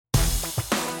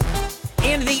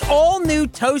and the all-new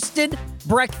toasted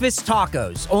breakfast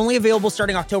tacos, only available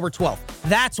starting October 12th.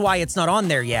 That's why it's not on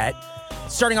there yet.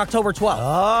 Starting October 12th.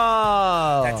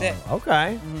 Oh. That's it.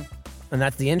 Okay. And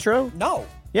that's the intro? No.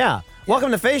 Yeah. Welcome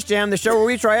to Face Jam, the show where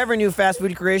we try every new fast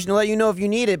food creation to let you know if you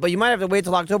need it, but you might have to wait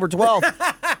till October 12th.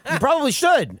 You probably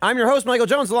should. I'm your host, Michael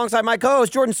Jones, alongside my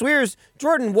co-host, Jordan Swears.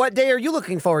 Jordan, what day are you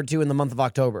looking forward to in the month of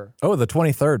October? Oh, the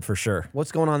 23rd for sure.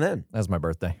 What's going on then? That's my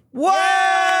birthday. Whoa!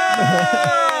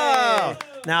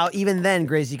 Now, even then,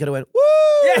 Gracie could have went, woo!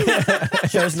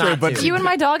 Chose not to. You and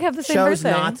my dog have the same Chose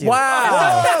birthday. not to.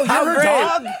 Wow. Oh, How you're great. a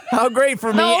dog? How great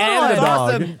for me No, and the it's dog.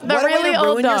 Awesome. The What a way really to old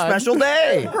ruin your dog. special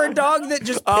day. For a dog that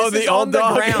just pisses Oh, the on old the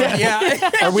dog. ground.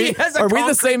 Yeah. Are we She has a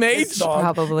the same concrete age? dog.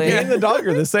 Probably. Me and the dog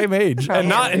are the same age, and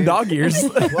not in dog years.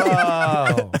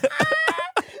 Whoa.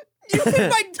 You and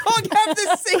my dog have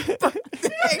the same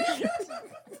birthday.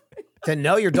 To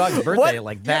know your dog's birthday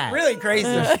like that. Really crazy.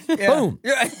 Boom.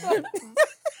 Yeah.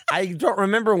 I don't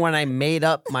remember when I made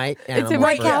up my animal in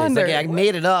my birthdays. calendar. Like, I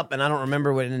made it up, and I don't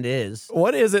remember what it is.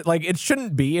 What is it? Like, it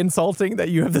shouldn't be insulting that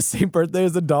you have the same birthday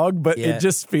as a dog, but Yeah. it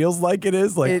just feels like it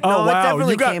is. Like, It- oh, no, it wow,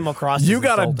 definitely you got, came across you as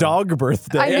got a insulting. dog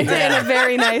birthday. I meant it in a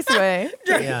very nice way.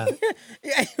 Yeah.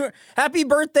 Yeah. Happy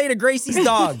birthday to Gracie's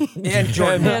dog. And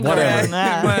Jordan. And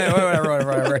Whatever.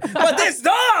 Whatever. But this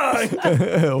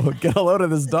dog! Get a load of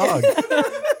this dog.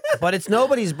 But it's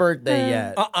nobody's birthday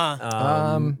yet.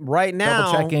 Right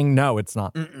now, Double checking. No, it's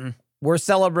not. we're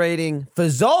celebrating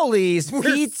Fazoli's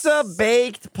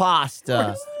pizza-baked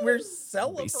pasta. We're Be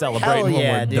celebrating. celebrating Hell when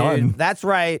yeah, we're dude. done. That's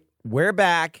right. We're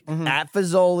back at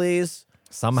Fazoli's.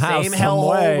 Somehow, Same some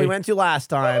hellhole way. we went to last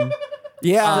time.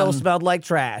 Yeah. Still smelled like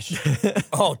trash.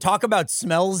 Oh, talk about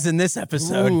smells in this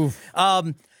episode.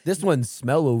 This one's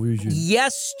smell-o-vision.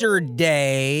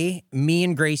 Yesterday, me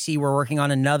and Gracie were working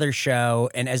on another show,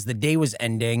 and as the day was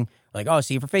ending, like, oh,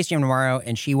 see you for Face Jam tomorrow.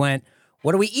 And she went,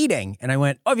 what are we eating? And I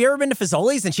went, oh, have you ever been to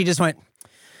Fazoli's? And she just went,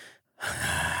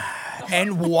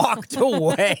 and walked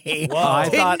away. I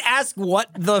Didn't thought- ask what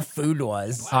the food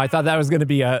was. I thought that was going to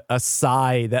be a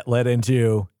sigh that led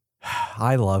into,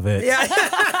 I love it. Yeah.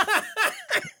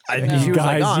 She You was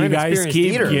like, guys, "Oh, I'm you an guys experienced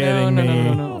keep eater." getting me.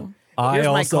 No. I Here's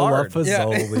my also love card.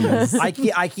 Fazoli's.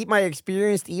 I keep my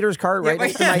experienced eater's card right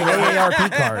next to my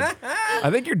AARP card.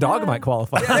 I think your dog might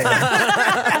qualify.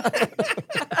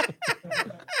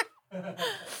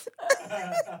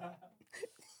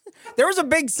 There was a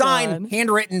big sign, God.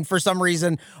 handwritten for some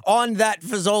reason, on that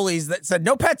Fazoli's that said,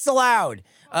 no pets allowed.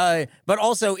 But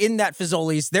also in that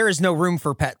Fazoli's, there is no room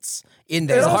for pets in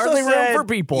there. It There's also hardly said- room for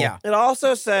people. Yeah. It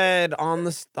also said on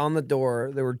the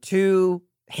door there were two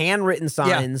handwritten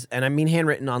signs, and I mean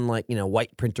handwritten on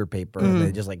white printer paper.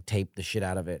 They just taped the shit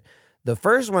out of it. The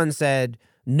first one said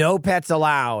no pets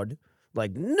allowed.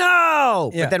 Like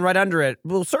no, Yeah. but then right under it,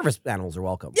 well, service animals are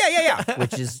welcome. Yeah.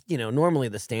 Which is normally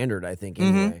the standard, I think.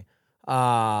 Anyway,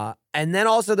 and then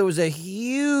also there was a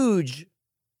huge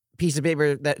piece of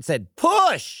paper that said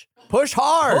push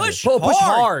hard. Push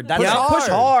hard. That's Yeah. push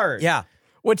hard. Yeah.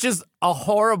 Which is a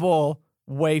horrible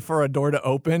way for a door to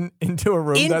open into a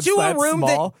room that's Into a that room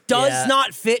small. that does Yeah.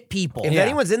 not fit people. If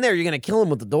anyone's in there, you're gonna kill them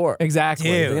with the door. Exactly.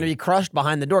 Dude. They're gonna be crushed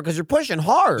behind the door because you're pushing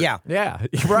hard. Yeah. Yeah,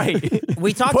 right.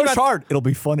 We talked Push about hard. It'll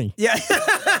be funny. Yeah.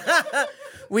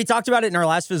 We talked about it in our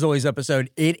last Fazoli's episode.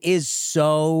 It is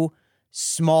so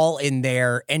small in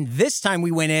there. And this time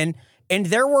we went in and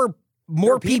there were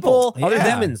more people, Other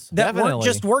Yeah. humans. that weren't Definitely.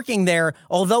 just working there.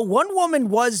 Although one woman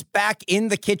was back in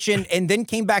the kitchen and then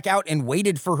came back out and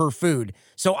waited for her food.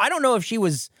 So I don't know if she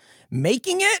was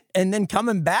making it and then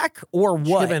coming back or Should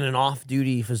what. have been an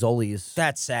off-duty Fazoli's.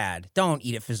 That's sad. Don't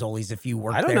eat at Fazoli's if you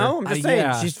work I don't there. know. I'm just saying.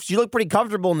 yeah. She looked pretty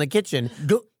comfortable in the kitchen.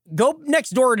 Go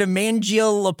next door to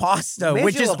Mangia La Pasta,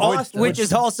 which is Mangia La Pasta. which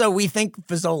is also we think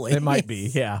Fazoli. It might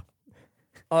be. Yeah.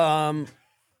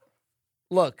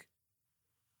 Look,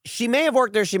 she may have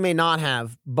worked there, she may not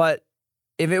have, but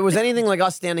if it was anything like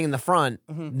us standing in the front,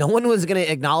 no one was going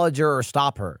to acknowledge her or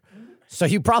stop her. So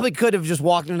you probably could have just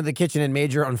walked into the kitchen and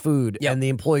made your own food, Yep. and the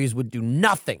employees would do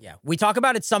nothing. Yeah, we talk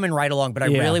about it some in Ride Along, but I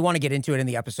Yeah. really want to get into it in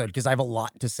the episode because I have a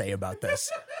lot to say about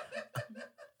this.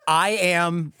 I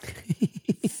am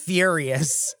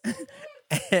furious.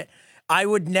 It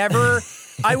would never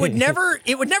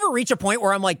reach a point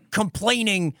where I'm like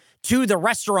complaining to the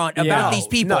restaurant about Yeah. these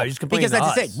people. No, you're just complaining because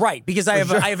that's to insane. us. Right, because I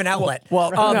have an outlet.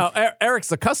 Well, no,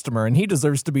 Eric's a customer, and he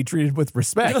deserves to be treated with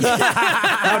respect.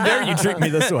 How dare you treat me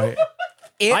this way?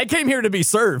 I came here to be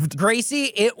served. Gracie,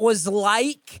 it was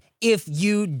like if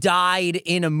you died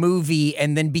in a movie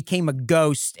and then became a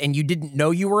ghost and you didn't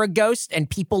know you were a ghost and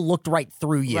people looked right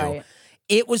through you. Right.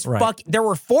 It was Right. There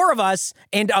were 4 of us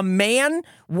and a man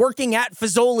working at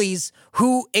Fazoli's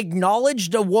who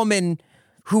acknowledged a woman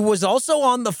who was also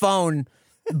on the phone,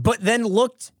 but then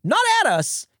looked not at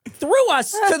us, threw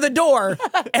us to the door,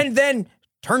 and then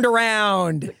turned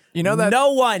around. You know that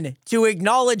no one to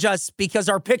acknowledge us because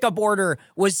our pickup order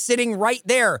was sitting right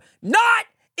there, not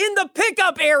in the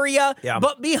pickup area,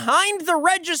 but behind the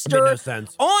register no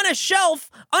sense. on a shelf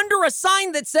under a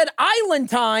sign that said Island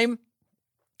Time.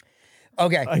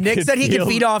 Okay, Nick could said he could feel-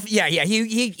 feed off. Yeah,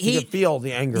 You can feel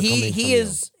the anger coming from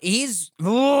he's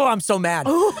oh, I'm so mad.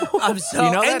 I'm so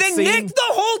You know and that then scene- Nick the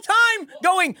whole time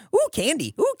going, ooh,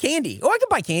 candy. Ooh, candy. Oh, I could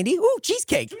buy candy. Ooh,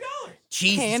 cheesecake.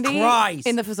 Jesus Candy Christ.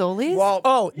 in the Fazoli's? Well,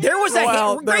 Oh, there was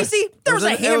Gracie, there was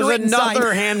a there was handwritten another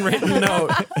sign. handwritten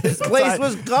note. This place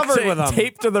was covered with them.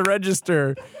 taped to the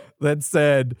register that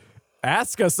said,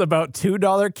 "Ask us about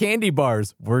 $2 candy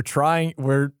bars. We're trying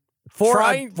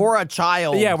For a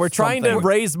child. Yeah, we're trying to something.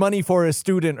 raise money for a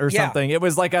student or Yeah. something." It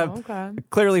was like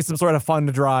clearly some sort of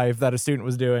fund drive that a student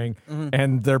was doing,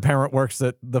 and their parent works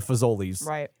at the Fazoli's.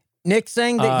 right. Nick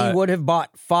saying that he would have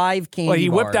bought 5 candy Well, he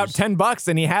whipped out bars. $10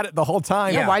 and he had it the whole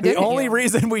time. Yeah, why the didn't only you?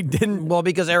 reason we didn't Well,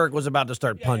 because Eric was about to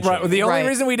start punching. Right. The only Right.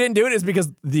 reason we didn't do it is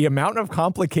because the amount of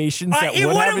complications that It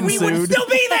would have we ensued. would still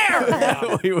be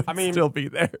there. we would still be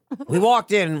there. We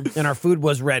walked in and our food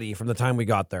was ready from the time we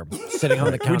got there, sitting on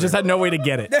the counter. We just had no way to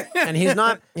get it. And he's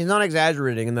not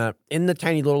exaggerating in that in the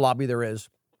tiny little lobby there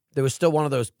was still one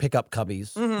of those pickup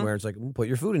cubbies where it's like, put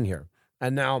your food in here.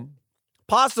 And now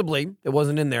possibly it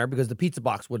wasn't in there because the pizza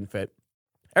box wouldn't fit.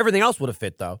 Everything else would have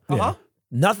fit though. Uh-huh.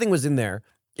 Nothing was in there.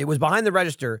 It was behind the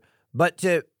register. But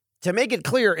to make it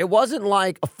clear, it wasn't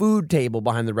like a food table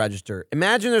behind the register.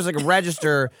 Imagine there's like a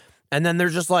register and then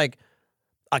there's just like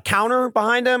a counter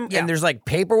behind him and there's like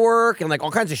paperwork and like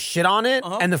all kinds of shit on it.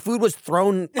 And the food was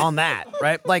thrown on that,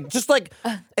 right? Like, just like,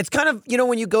 it's kind of,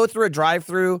 when you go through a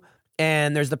drive-through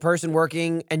and there's the person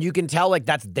working and you can tell like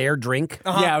that's their drink.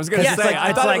 Yeah, I was going to say,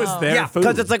 I thought it was their food.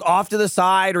 Because it's like off to the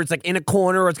side or it's like in a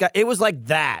corner or it was like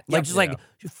that. Like just like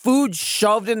food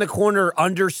shoved in the corner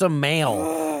under some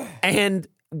mail. And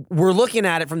we're looking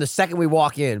at it from the second we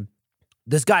walk in.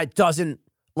 This guy doesn't,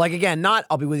 like, again, not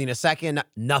I'll be with you in a second,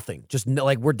 nothing. Just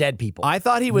like we're dead people. I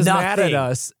thought he was mad at Nothing.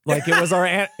 us. Like it was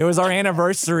our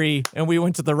anniversary, and we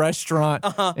went to the restaurant,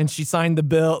 and she signed the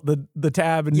bill, the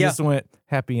tab, and just went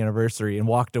happy anniversary and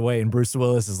walked away. And Bruce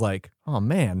Willis is like, oh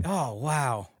man. Oh,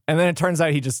 wow. And then it turns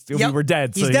out we were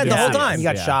dead. He's so dead he the didn't whole see time. us. He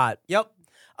got Yeah. shot. Yep.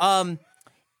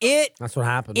 That's what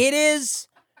happened. It is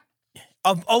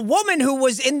a woman who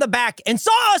was in the back and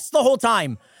saw us the whole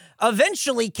time.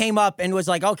 Eventually came up and was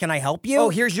like, "Oh, can I help you?" Oh,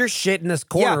 here's your shit in this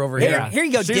corner over here. Here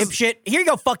you go, She's- dipshit. Here you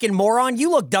go, fucking moron. You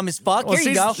look dumb as fuck. Well, Here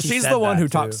you go. She's said the one that, who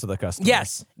too. talks to the customer.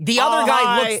 Yes. The other guy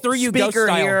hi, looks through you ghost speaker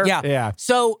style. here. Yeah.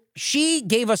 So she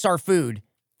gave us our food.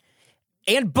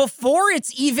 And before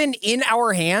it's even in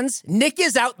our hands, Nick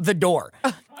is out the door.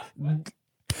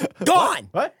 Gone.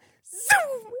 What?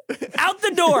 Out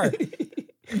the door.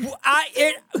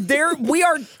 We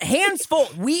are hands full.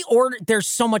 We ordered, there's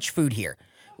so much food here.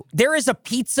 There is a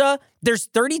pizza. There's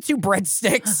 32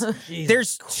 breadsticks.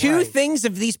 There's 2 things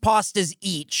of these pastas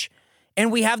each.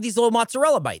 And we have these little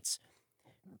mozzarella bites.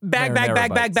 Marinara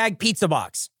bites. Pizza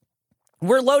box.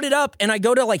 We're loaded up and I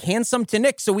go to like hand some to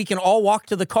Nick so we can all walk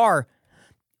to the car.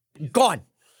 Gone.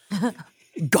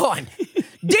 Gone.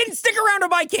 Didn't stick around to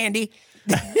buy candy.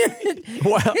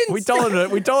 Well, we told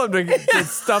him to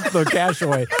stuff the cash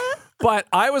away. But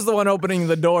I was the one opening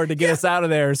the door to get us out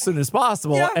of there as soon as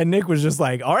possible. Yeah. And Nick was just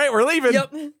like, all right, we're leaving.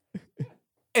 Yep.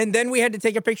 And then we had to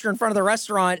take a picture in front of the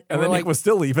restaurant. And we're then like, Nick was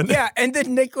still leaving. yeah. And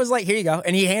then Nick was like, here you go.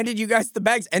 And he handed you guys the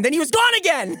bags. And then he was gone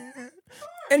again.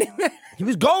 And He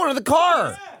was going to the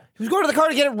car. He was going to the car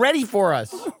to get it ready for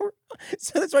us.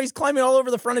 so that's why he's climbing all over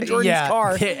the front of Jordan's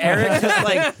car. Eric just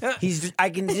like I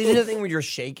can do the thing where you're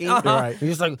shaking. Right.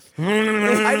 He's just like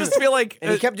I just feel like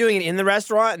and he kept doing it in the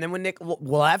restaurant, and then when Nick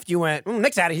left, you went,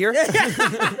 Nick's out of here.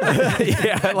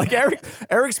 yeah, like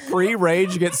Eric's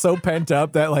pre-rage gets so pent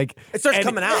up that like It starts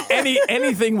coming out.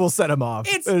 Anything will set him off.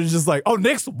 It's- It's just like, oh,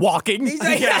 Nick's walking.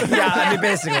 yeah, I mean,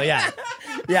 basically, yeah.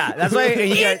 That's why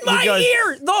In my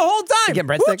ear the whole time. You getting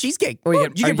breadsticks? Ooh, cheesecake. Oh, you Ooh,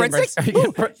 get- did you are get you getting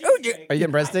breadsticks? breadsticks? Ooh, Are you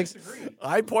getting breadsticks?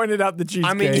 I pointed out the cheesecake.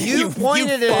 I mean, you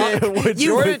pointed it.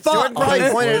 Jordan probably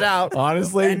pointed it out.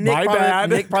 Honestly, And Nick my probably, bad.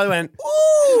 Nick probably went,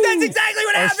 Ooh, that's exactly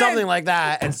what or happened. something like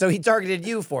that, and so he targeted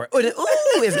you for it. Ooh,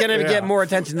 it's gonna get more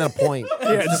attention than a point.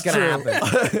 Yeah, it's just it's gonna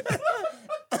true.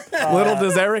 happen. Little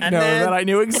does Eric know then- that I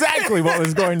knew exactly what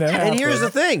was going to happen. And here's the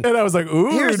thing. And I was like,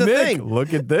 ooh, Here's the Nick, thing.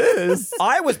 look at this.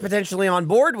 I was potentially on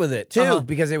board with it too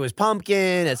because it was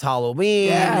pumpkin, it's Halloween,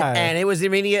 Yeah. and it was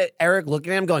immediate. Eric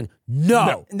looking at him going,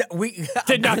 "No, No, we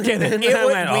Did not get it. we I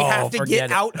went, "Oh, have to forget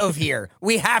get it." out of here.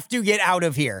 We have to get out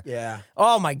of here. Yeah.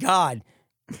 Oh my God.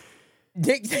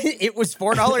 It was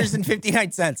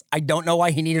 $4.59. I don't know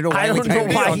why he needed a I Wiley don't know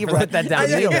Coyote why phone he for wrote that down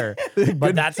either."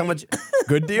 But that's how much.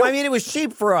 Good deal. Well, I mean, it was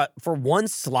cheap for one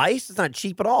slice. It's not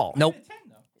cheap at all. Nope.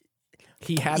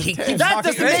 He had He 10. keeps That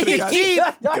doesn't make it cheap.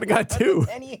 Could have got 2.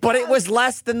 But it was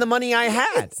less than the money I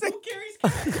had.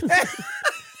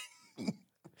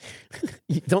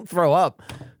 Don't throw up.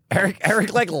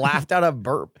 Eric like laughed out a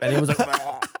burp, and he was like,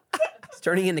 it's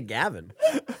turning into Gavin.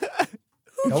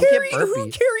 Don't get Who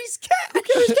burpy. carries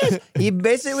cash? He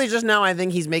basically just now, I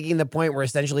think he's making the point where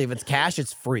essentially if it's cash,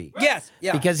 it's free. Yes.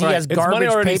 Yeah. Because he Right. has It's money garbage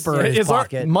already- paper in his it's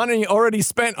pocket. money already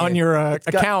spent on your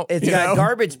account. It's you got know?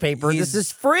 garbage paper. This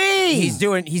is free. he's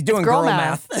doing girl girl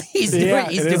math. math. he's Yeah,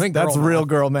 doing it is. girl That's real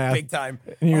girl math. Big time.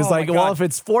 And he was Oh, like, my well, God. if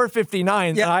it's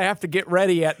 $4.59, Yeah. I have to get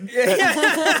ready at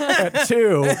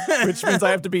 2, which means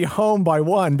I have to be home by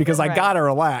 1 because I Right. got to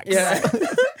relax.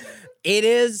 It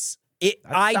is.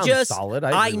 I sounds just. solid. I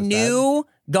I agree with knew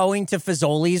going to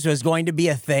Fazoli's was going to be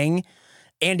a thing.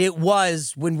 And it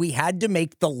was when we had to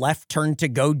make the left turn to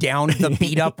go down the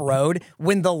beat up road.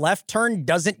 When the left turn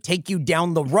doesn't take you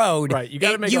down the road, Right, you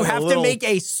gotta make you like a have to little make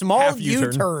a small half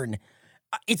U-turn. U-turn.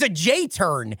 It's a J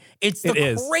turn. It's the It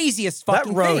is. craziest that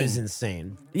fucking road thing. is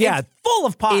insane. Yeah. It's full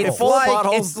of potholes. It's full of like,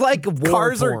 potholes. it's like war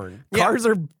Cars are porn. cars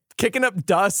are kicking up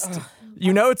dust.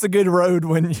 You know it's a good road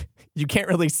when you can't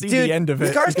really see Dude, the end of it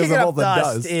the cars because kicking of all up the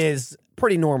dust dust. is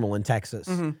pretty normal in Texas.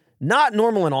 Not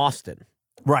normal in Austin.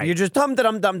 Right. You're just dum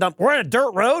dum. We're on a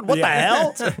dirt road. What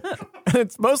Yeah. the hell?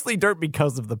 It's mostly dirt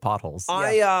because of the potholes.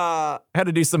 I had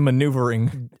to do some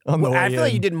maneuvering on the way I feel like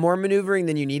in. you did more maneuvering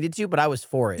than you needed to, but I was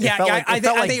for it. Yeah, it felt yeah, like, I it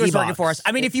felt like think it was working D-Box. for us.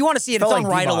 I mean, if you want to see it, it's felt on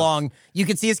like ride D-Box. along. You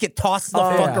can see us get tossed the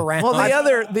fuck around. Well,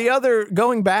 the other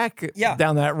going back Yeah.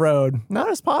 down that road, not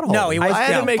as pothole. No, it was- I had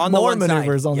yeah, to make on the more one side.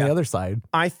 maneuvers on Yeah. the other side.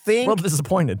 I A think little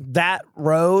disappointed. that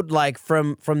road, like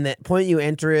from the point you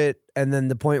enter it and then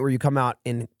the point where you come out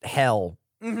in hell,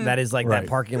 that is like Right. that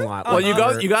parking lot. Well, you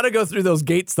got to go through those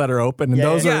gates that are open, and Yeah,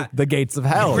 those yeah. are the gates of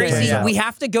hell. it Gracie, turns out. we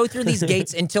have to go through these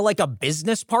gates into like a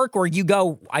business park where you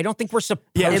go, I don't think we're supposed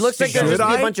Yeah, It looks to like there's go. just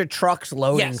be a I? bunch of trucks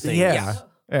loading Yes. things. Yeah. Yes.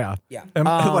 Yeah. Yeah.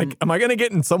 Am I going to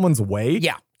get in someone's way?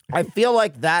 Yeah. I feel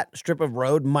like that strip of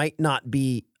road might not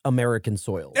be American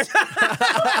soil.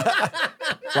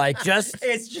 Like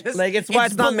It's just like it's why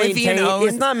it's not Bolivian maintained. owned.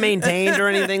 It's not maintained or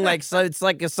anything. Like so, it's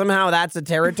like somehow that's a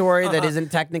territory that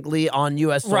isn't technically on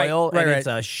U.S. Right, soil, right, and right. it's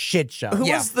a shit show. Who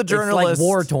Yeah. was the It's like journalist?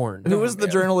 war torn. Who was the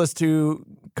journalist who,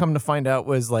 come to find out,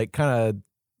 was like kind of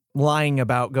lying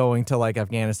about going to like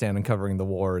Afghanistan and covering the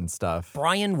war and stuff?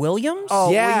 Brian Williams? Oh,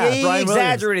 Yeah, well, he Brian Williams.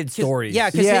 exaggerated stories. Yeah,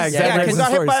 because Yeah, exactly. he his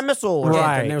got hit by a stories. missile, or Right,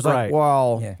 something. And it was like, right.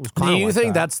 well, Yeah. it was Do kinda you like think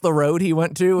that. that's the road he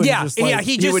went to? And Yeah, just, like, yeah,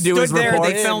 he just would do stood his there,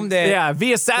 reports? they filmed it. Yeah,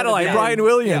 via satellite, Yeah. Brian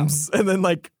Williams, and then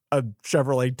like a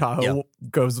Chevrolet Tahoe Yeah.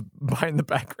 goes behind the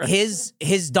background. His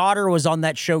daughter was on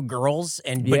that show Girls,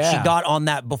 but she Yeah. got on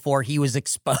that before he was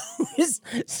exposed,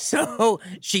 so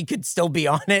she could still be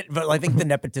on it. But I think the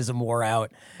nepotism wore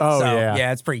out. Oh, so,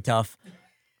 yeah. it's pretty tough.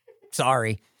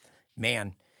 Sorry,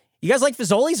 man. You guys like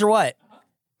Fazoli's or what?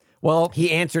 Well,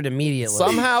 He answered immediately.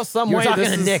 somehow, some You're way, talking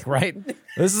this to is, Nick, right?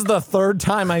 this is the third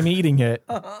time I'm eating it.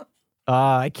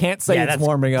 I can't say it's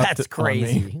warming up. That's on me.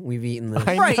 crazy. We've eaten this.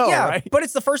 I Right, know, yeah. right? But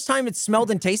it's the first time it's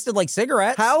smelled and tasted like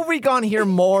cigarettes. How have we gone here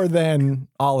more than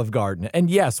Olive Garden? And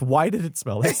yes, why did it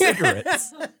smell like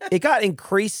cigarettes? It got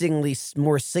increasingly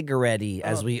more cigarette-y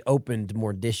as we opened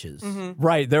more dishes.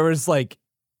 Right. There was like,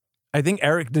 I think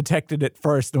Eric detected it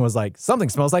first and was like, something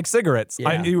smells like cigarettes.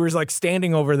 Yeah. He was like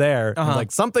standing over there and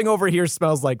like, something over here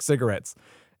smells like cigarettes.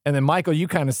 And then Michael, you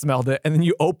kind of smelled it. And then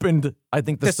you opened, I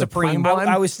think, the Supreme one.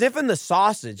 I was sniffing the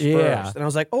sausage Yeah. first, and I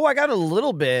was like, "Oh, I got a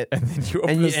little bit." and then you opened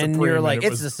And, the Supreme. you're and like, it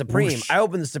 "It's was the Supreme." whoosh. I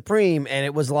opened the Supreme, and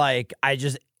it was like I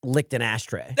just licked an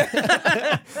ashtray.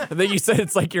 And then you said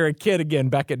it's like you're a kid again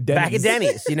back at Denny's. Back at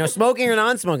Denny's, smoking or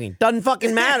non-smoking doesn't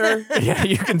fucking matter. Yeah,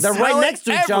 you can They're smell right it next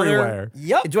to each everywhere. other.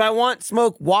 Yep. Do I want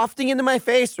smoke wafting into my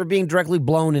face or being directly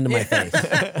blown into my face?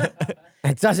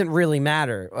 It doesn't really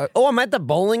matter. Oh, I'm at the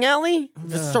bowling alley,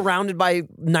 just surrounded by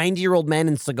 90-year-old men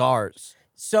and cigars.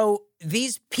 So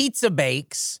these pizza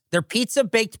bakes, they're pizza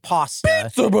baked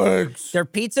pasta. Bakes. They're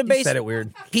pizza based. Said it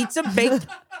weird. Pizza baked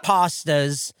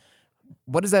pastas.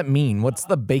 What does that mean? What's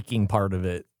the baking part of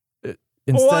it? Well,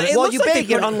 Instead, it Well, looks you like bake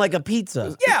they it put- on like a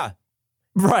pizza. Yeah.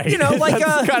 Right. You know, like,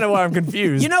 that's kind of why I'm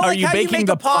confused. you know, Are like you how you baking make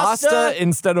the a pasta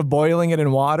instead of boiling it in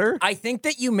water? I think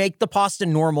that you make the pasta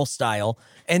normal style,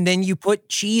 and then you put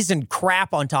cheese and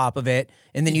crap on top of it,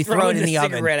 and then you throw it in the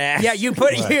oven. cigarette ash. Yeah, you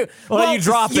put you. Well, you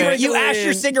drop it. You ash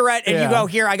your cigarette, and you Yeah. go,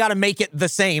 here, I got to make it the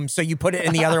same, so you put it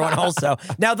in the other one also.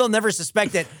 Now they'll never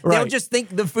suspect it. They'll Right. just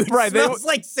think the food Right, they smells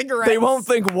like cigarettes. They won't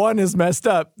think one is messed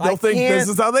up. They'll think this can't-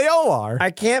 is how they all are.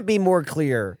 I can't be more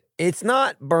clear. It's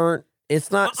not burnt. It's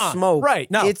not smoke.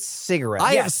 Right, no. It's cigarette.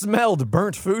 I have smelled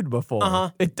burnt food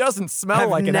before. It doesn't smell I've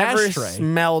like an never ashtray.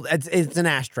 smelled. It's an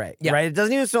ashtray, Yeah. right? It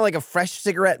doesn't even smell like a fresh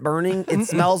cigarette burning. It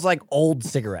smells like old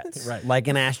cigarettes, right? Like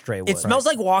an ashtray would. It smells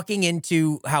like walking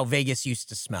into how Vegas used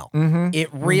to smell. Mm-hmm. It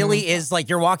really is like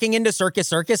you're walking into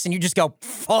Circus, and you just go,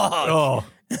 fuck. Oh.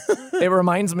 It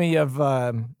reminds me of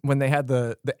when they had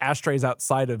the ashtrays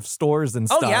outside of stores and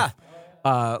Oh, stuff.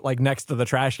 yeah. Like next to the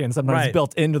trash can, sometimes Right.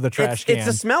 built into the trash It's can.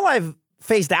 a smell I've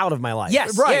phased out of my life.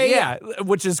 Yes. Right, Yeah.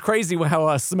 Which is crazy how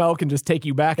a smell can just take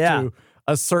you back Yeah. to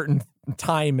a certain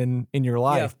time in your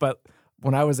life. Yeah. But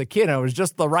when I was a kid, I was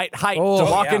just the right height to Oh,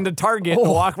 walk yeah. into Target and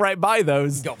walk right by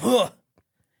those. Go, ugh.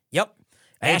 Yep.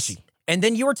 Ashy. And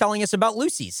then you were telling us about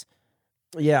Lucy's.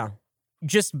 Yeah.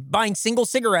 Just buying single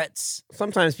cigarettes.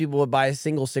 Sometimes people would buy a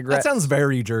single cigarette. That sounds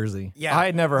very Jersey. I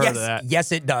had never heard yes, of that.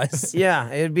 Yes, it does.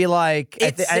 yeah, it'd be like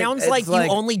It sounds like you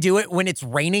only do it when it's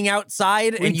raining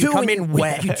outside and you come in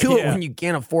wet. You do it Yeah. when you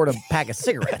can't afford a pack of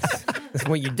cigarettes. That's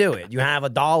when you do it. You have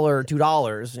 $1 or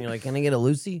 $2, and you're like, "Can I get a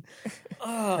Lucy?"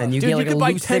 And you Dude, get like you a could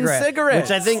buy loose 10 cigarettes.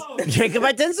 which I think you could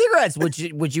buy 10 cigarettes, which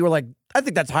you were like, I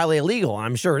think that's highly illegal. And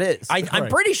I'm sure it is. I'm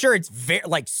pretty sure it's very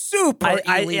super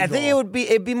I illegal. think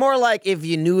it'd be more like if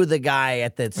you knew the guy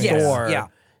at the Yes, store, yeah.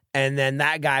 and then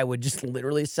that guy would just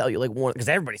literally sell you like one because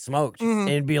everybody smoked, and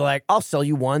it'd be like, I'll sell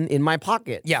you one in my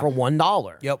pocket Yeah. for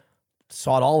 $1. Yep.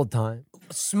 Saw it all the time.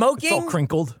 Smoking. It's all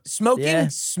crinkled. Smoking Yeah.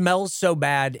 smells so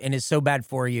bad and is so bad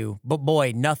for you. But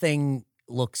boy, nothing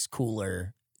looks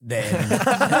cooler than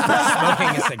smoking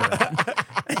a cigarette.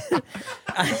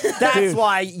 That's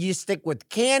why you stick with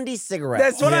candy cigarettes.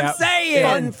 That's what Yeah. I'm saying.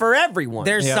 fun for everyone.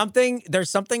 There's Yeah.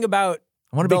 something about.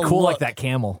 I want to be the cool look. like that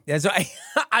camel. That's why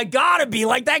I gotta be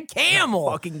like that camel.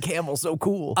 Fucking camel, so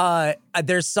cool.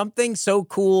 There's something so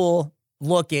cool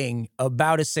looking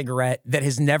about a cigarette that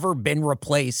has never been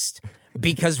replaced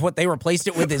because what they replaced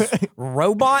it with is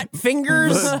robot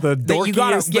fingers. The that you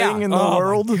gotta- dorkiest thing in the oh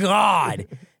world. My God.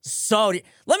 So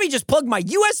let me just plug my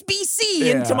USB-C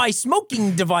Yeah. into my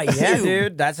smoking device. yeah, you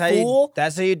dude. That's how fool.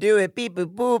 you do it. Beep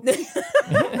boop boop.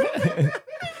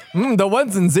 The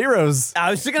ones and zeros.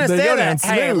 I was just gonna They say go that.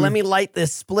 down Hey, smooth. let me light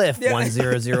this spliff.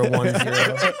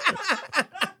 10010.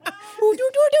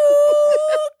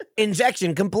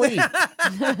 Injection complete.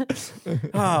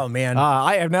 Oh man.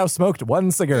 I have now smoked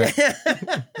one cigarette.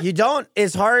 You don't.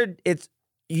 It's hard.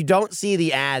 You don't see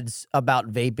the ads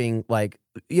about vaping, like,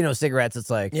 cigarettes. It's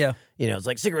like, Yeah. it's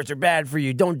like cigarettes are bad for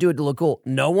you. Don't do it to look cool.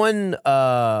 No one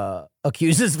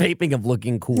accuses vaping of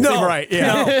looking cool. No. Right,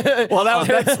 yeah. Well,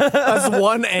 that's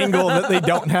one angle that they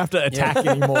don't have to attack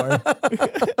anymore.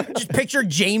 Just picture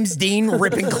James Dean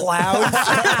ripping clouds.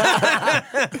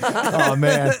 Oh,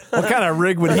 man. What kind of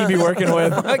rig would he be working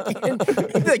with? Fucking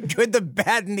the good, the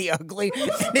bad, and the ugly. And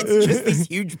it's just these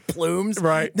huge plumes.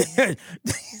 Right.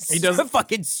 He does a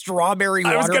fucking strawberry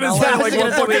I was going to watermelon. say, like,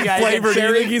 what fucking I got flavor do you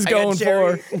cherry. think he's I got going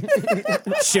cherry.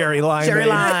 for? Cherry lime. Cherry baby.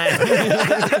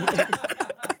 lime.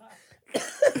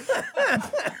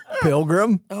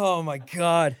 Pilgrim. Oh my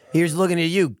God. Here's looking at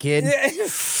you, kid.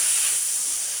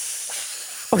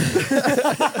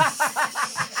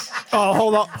 Oh,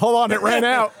 hold on. It ran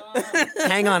out.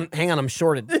 Hang on. I'm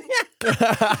shorted.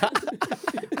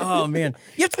 Oh man.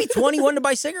 You have to be 21 to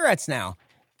buy cigarettes now.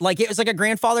 Like it was like a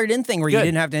grandfathered in thing where you Good.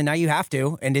 didn't have to, now you have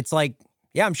to. And it's like,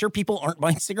 yeah, I'm sure people aren't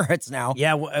buying cigarettes now.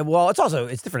 Yeah. Well,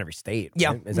 it's different every state. Yeah.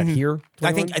 Right? Is that here?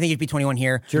 I think it'd be 21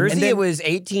 here. Jersey, And then- it was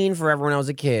 18 forever when I was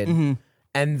a kid.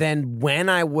 And then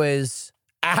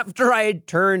after I had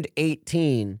turned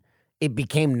 18, it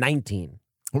became 19.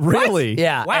 Really?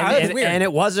 Yeah. Wow, and, that's and- weird. and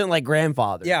it wasn't like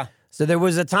grandfather. Yeah. So there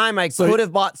was a time I could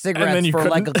have bought then cigarettes you for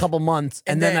like a couldn't? couple months,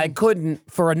 and, And then I then-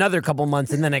 couldn't for another couple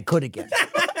months, and then I could again.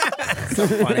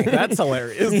 funny. That's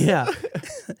hilarious. Yeah.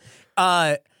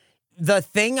 The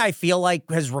thing I feel like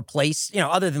has replaced,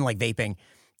 other than like vaping,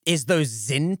 is those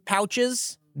Zyn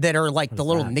pouches that are like the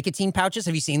little nicotine pouches.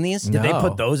 Have you seen these? Did they No.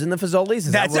 put those in the Fazoli's?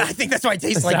 Is that That's, what- I think that's why it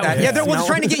tastes like that that. what Yeah, it they're smells?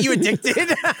 trying to get you addicted.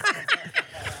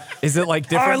 Is it like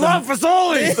different? I love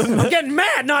Fazoli's. I'm getting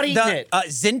mad not eating The it.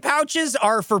 Zyn pouches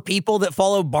are for people that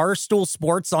follow Barstool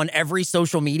Sports on every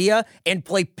social media and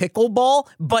play pickleball,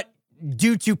 but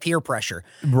due to peer pressure.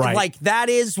 Right. Like, that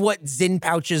is what Zyn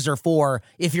pouches are for.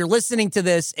 If you're listening to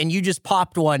this and you just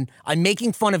popped one, I'm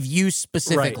making fun of you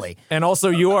specifically. Right. And also,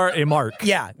 you are a mark.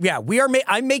 Yeah, we are.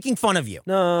 I'm making fun of you.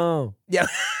 No. Yeah.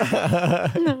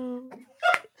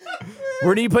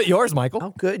 Where do you put yours, Michael?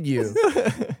 How could you?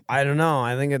 I don't know.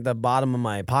 I think at the bottom of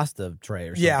my pasta tray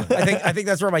or something. Yeah, I think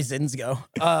that's where my Zins go.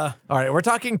 All right, we're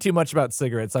talking too much about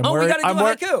cigarettes. I'm Oh, we worried. gotta do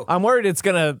a haiku. I'm worried it's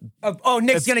gonna.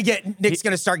 Nick's gonna start getting. He's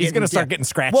gonna start getting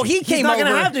scratchy. Well, he He's came not over.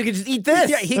 going to have to. You can just eat this.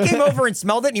 Yeah, he came over and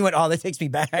smelled it, and he went, "Oh, that takes me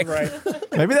back." Right.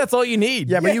 Maybe that's all you need.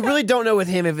 Yeah, but you really don't know with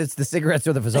him if it's the cigarettes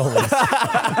or the Fazolis.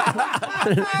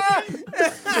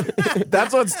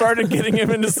 That's what started getting him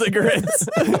into cigarettes.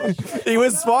 He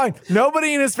was fine.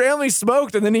 Nobody in his family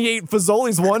smoked, and then he ate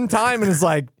Fazoli's one time, and is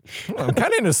like, I'm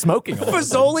kind of into smoking. a little bit."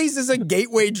 Fazoli's is a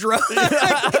gateway drug.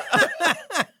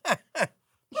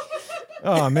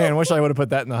 Oh man, wish I would have put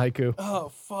that in the haiku. Oh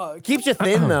fuck. Keeps you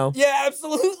thin, though. Yeah,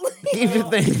 absolutely. Keeps you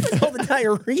thin. All the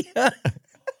diarrhea.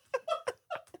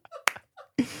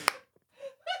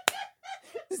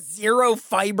 Zero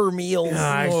fiber meals.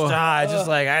 I just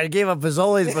like, I gave up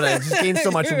Fazolis, but I just gained so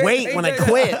much weight when I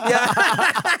quit.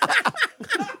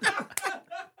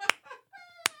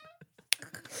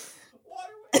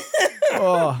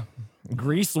 Oh,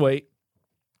 grease weight.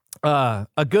 A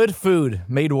good food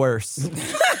made worse.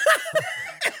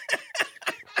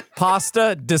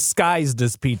 Pasta disguised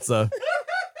as pizza.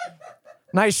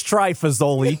 Nice try,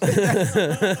 Fazoli.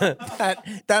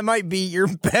 That might be your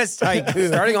best haiku.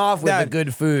 Starting off with That- the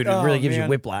good food, it really gives man. you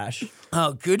whiplash.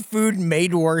 Oh, good food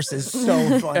made worse is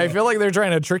so funny. I feel like they're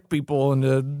trying to trick people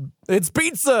into, it's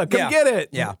pizza, come Yeah. get it.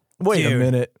 Yeah. Wait a Dude.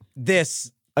 minute.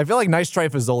 This. I feel like nice try,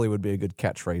 Fazoli would be a good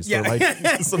catchphrase Yeah. for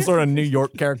like some sort of New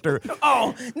York character.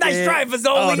 Oh, nice try,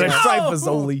 Fazoli. Oh, nice try, Oh.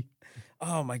 Fazoli.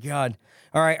 Oh my god.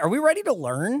 All right, are we ready to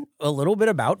learn a little bit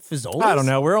about Fazoli's? I don't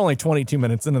know. We're only 22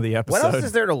 minutes into the episode. What else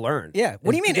is there to learn? Yeah.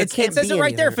 What do you mean? There It can't says be it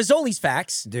right there. anything. Fazoli's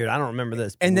facts. Dude, I don't remember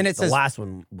this. And then it the says- last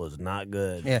one was not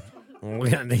good. Yeah. We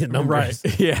got these numbers.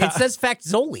 Yeah. It says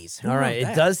factzoli's. All right,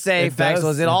 it does say It facts.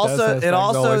 does. It also, does say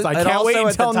Fagzolis. I it can't also wait at the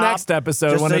until top, next episode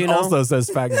just when so it you know, also says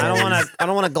Fagzolis. I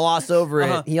don't want to gloss over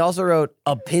it. He also wrote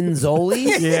a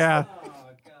pinzoli. Yeah.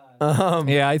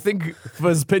 Yeah, I think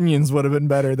Fuzz Pinions would have been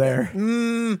better there.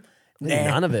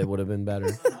 None of it would have been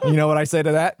better. You know what I say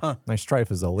to that? Nice try,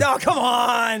 Fazoli. Oh, come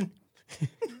on.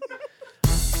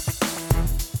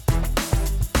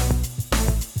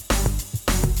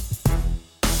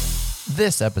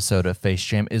 This episode of Face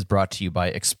Jam is brought to you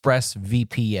by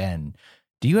ExpressVPN.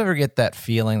 Do you ever get that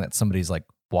feeling that somebody's like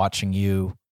watching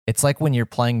you? It's like when you're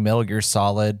playing Metal Gear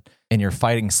Solid and you're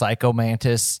fighting Psycho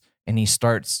Mantis and he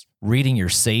starts reading your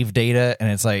save data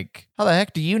and it's like, how the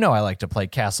heck do you know I like to play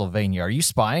Castlevania? Are you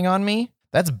spying on me?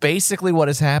 That's basically what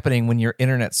is happening when your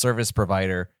internet service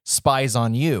provider spies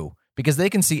on you because they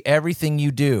can see everything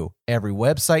you do, every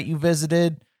website you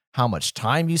visited, how much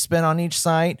time you spent on each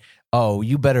site. Oh,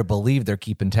 you better believe they're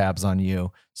keeping tabs on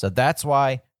you. So that's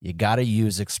why you got to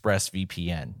use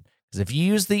ExpressVPN. Because if you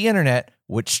use the internet,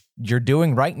 which you're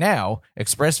doing right now,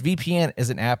 ExpressVPN is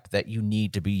an app that you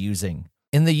need to be using.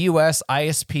 In the US,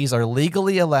 ISPs are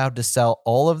legally allowed to sell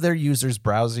all of their users'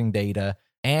 browsing data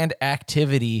and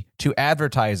activity to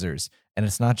advertisers. And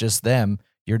it's not just them.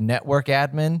 Your network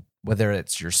admin, whether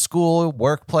it's your school,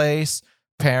 workplace,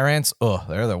 parents,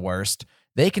 they're the worst.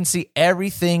 They can see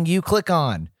everything you click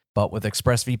on. But with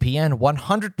ExpressVPN,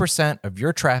 100% of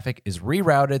your traffic is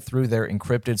rerouted through their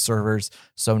encrypted servers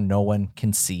so no one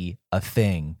can see a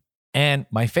thing. And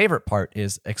my favorite part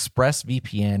is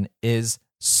ExpressVPN is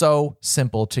so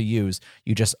simple to use.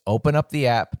 You just open up the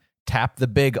app, tap the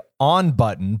big on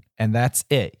button, and that's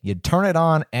it. You turn it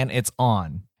on and it's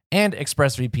on. And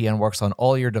ExpressVPN works on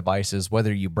all your devices,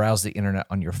 whether you browse the internet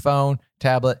on your phone,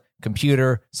 tablet,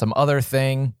 computer, some other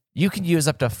thing. You can use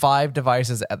up to 5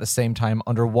 devices at the same time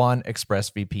under one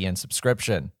ExpressVPN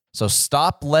subscription. So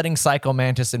stop letting Psycho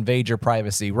Mantis invade your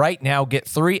privacy. Right now, get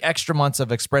 3 extra months of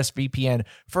ExpressVPN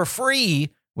for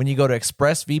free when you go to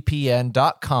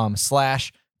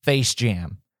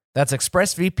expressvpn.com/facejam. That's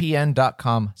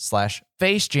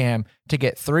expressvpn.com/facejam to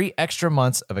get 3 extra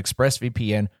months of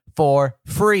ExpressVPN for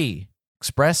free.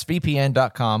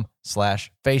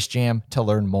 expressvpn.com/facejam to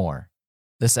learn more.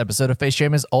 This episode of Face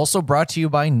Jam is also brought to you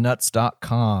by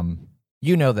Nuts.com.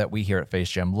 You know that we here at Face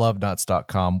Jam love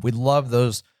Nuts.com. We love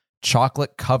those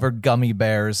chocolate-covered gummy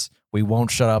bears. We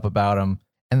won't shut up about them.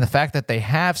 And the fact that they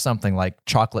have something like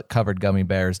chocolate-covered gummy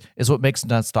bears is what makes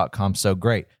Nuts.com so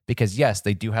great. Because yes,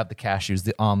 they do have the cashews,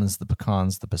 the almonds, the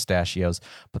pecans, the pistachios,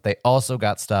 but they also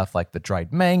got stuff like the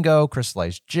dried mango,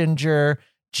 crystallized ginger,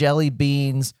 jelly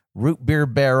beans, root beer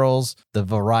barrels. The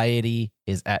variety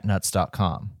is at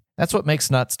nuts.com. That's what makes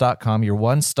nuts.com your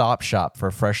one-stop shop for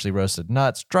freshly roasted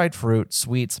nuts, dried fruit,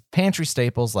 sweets, pantry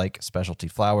staples like specialty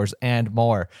flours, and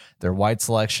more. Their wide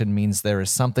selection means there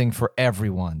is something for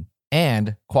everyone.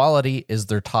 And quality is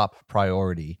their top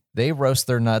priority. They roast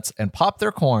their nuts and pop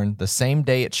their corn the same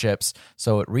day it ships,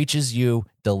 so it reaches you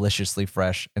deliciously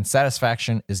fresh, and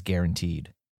satisfaction is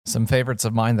guaranteed. Some favorites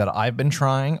of mine that I've been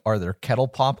trying are their kettle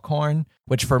popcorn,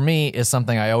 which for me is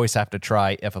something I always have to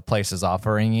try if a place is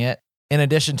offering it. In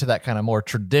addition to that kind of more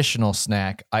traditional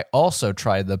snack, I also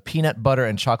tried the peanut butter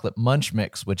and chocolate munch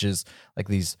mix, which is like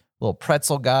these little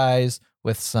pretzel guys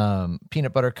with some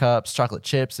peanut butter cups, chocolate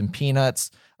chips, and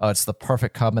peanuts. Oh, it's the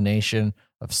perfect combination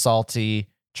of salty,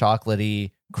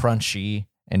 chocolatey, crunchy,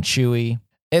 and chewy.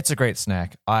 It's a great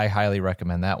snack. I highly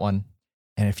recommend that one.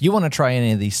 And if you want to try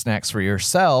any of these snacks for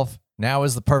yourself, now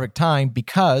is the perfect time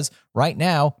because right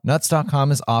now,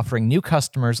 Nuts.com is offering new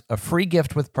customers a free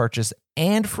gift with purchase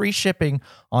and free shipping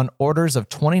on orders of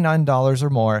 $29 or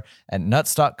more at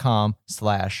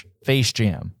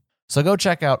Nuts.com/FaceJam. So go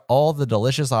check out all the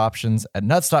delicious options at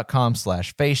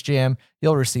Nuts.com/FaceJam.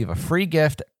 You'll receive a free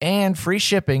gift and free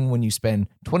shipping when you spend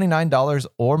 $29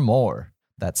 or more.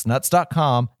 That's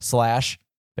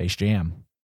Nuts.com/FaceJam.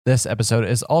 This episode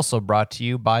is also brought to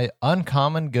you by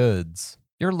Uncommon Goods.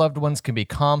 Your loved ones can be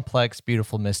complex,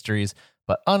 beautiful mysteries,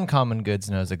 but Uncommon Goods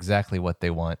knows exactly what they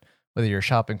want. Whether you're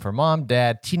shopping for mom,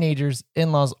 dad, teenagers,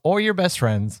 in-laws, or your best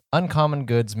friends, Uncommon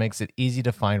Goods makes it easy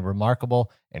to find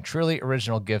remarkable and truly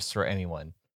original gifts for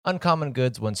anyone. Uncommon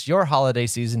Goods wants your holiday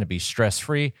season to be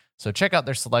stress-free, so check out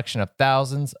their selection of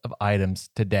thousands of items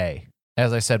today.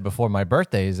 As I said before, my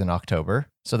birthday is in October,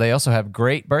 so they also have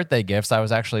great birthday gifts. I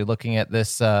was actually looking at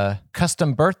this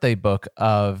custom birthday book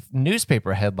of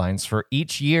newspaper headlines for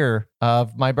each year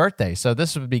of my birthday. So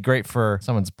this would be great for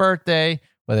someone's birthday,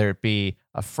 whether it be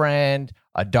a friend,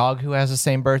 a dog who has the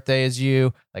same birthday as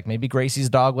you, like maybe Gracie's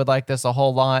dog would like this a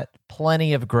whole lot.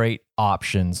 Plenty of great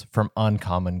options from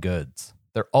Uncommon Goods.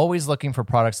 They're always looking for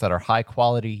products that are high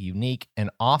quality, unique, and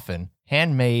often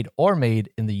handmade or made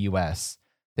in the U.S.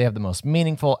 They have the most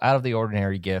meaningful,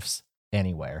 out-of-the-ordinary gifts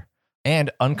anywhere.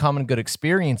 And Uncommon Good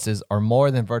experiences are more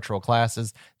than virtual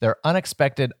classes. They're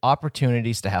unexpected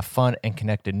opportunities to have fun and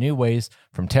connect in new ways,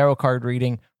 from tarot card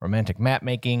reading, romantic map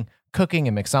making, cooking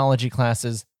and mixology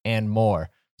classes, and more.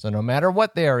 So no matter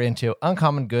what they are into,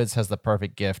 Uncommon Goods has the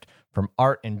perfect gift. From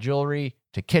art and jewelry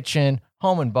to kitchen,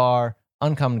 home and bar,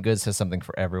 Uncommon Goods has something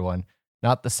for everyone.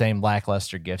 Not the same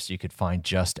lackluster gifts you could find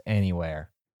just anywhere.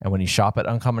 And when you shop at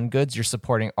Uncommon Goods, you're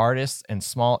supporting artists and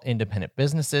small independent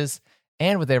businesses.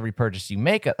 And with every purchase you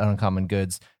make at Uncommon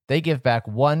Goods, they give back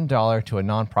 $1 to a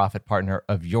nonprofit partner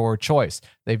of your choice.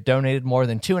 They've donated more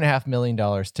than $2.5 million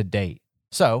to date.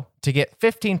 So to get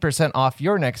 15% off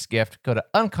your next gift, go to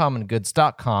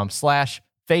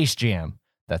uncommongoods.com/FaceJam.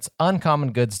 That's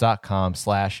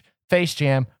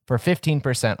uncommongoods.com/FaceJam for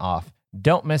 15% off.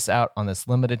 Don't miss out on this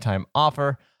limited time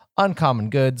offer. Uncommon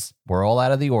Goods, we're all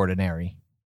out of the ordinary.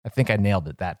 I think I nailed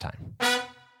it that time.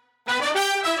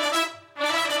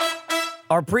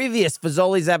 Our previous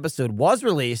Fazoli's episode was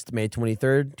released May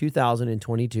 23rd,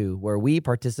 2022, where we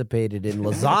participated in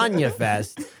Lasagna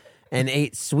Fest and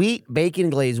ate sweet bacon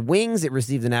glazed wings. It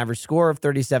received an average score of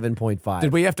 37.5.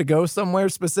 Did we have to go somewhere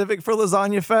specific for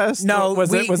Lasagna Fest? No, we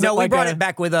like brought it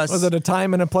back with us. Was it a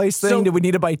time and a place thing? So- Did we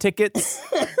need to buy tickets?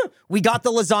 We got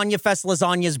the Lasagna Fest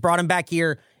lasagnas, brought them back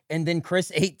here, and then Chris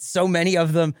ate so many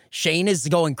of them. Shane is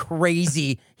going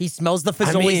crazy. He smells the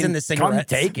Fazoli's in the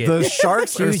cigarettes. Come take it. The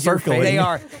sharks are Choose your circling. fate. They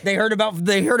are. They heard about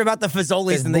the Fazoli's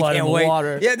There's and they blood can't in the wait.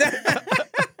 water. Yeah.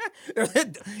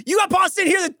 You got pasta in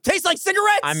here that tastes like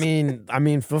cigarettes? I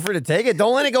mean, feel free to take it.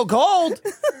 Don't let it go cold.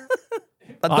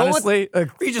 Honestly,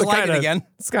 You just like it again.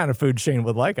 It's kind of food Shane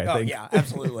would like, I think. yeah,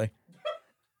 absolutely.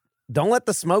 Don't let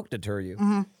the smoke deter you.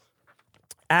 Mm-hmm.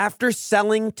 After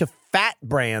selling to fat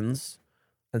brands,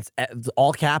 that's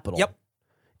all capital. Yep.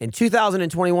 In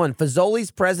 2021,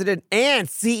 Fazoli's president and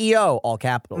CEO, all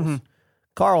capitals,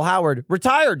 Carl Howard,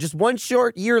 retired just one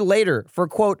short year later for,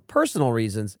 quote, personal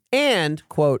reasons and,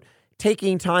 quote,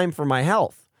 taking time for my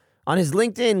health. On his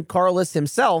LinkedIn, Carl lists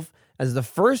himself as the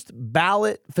first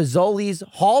ballot Fazoli's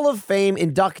Hall of Fame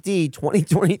inductee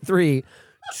 2023,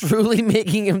 truly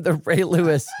making him the Ray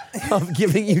Lewis of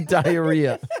giving you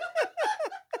diarrhea.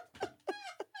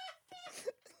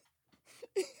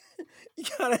 You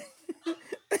gotta.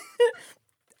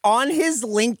 On his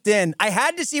LinkedIn, I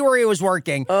had to see where he was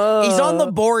working. He's on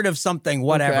the board of something,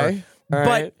 whatever. Okay. All But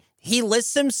right. he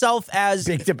lists himself as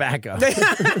Big tobacco.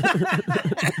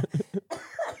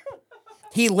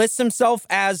 he lists himself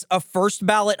as a first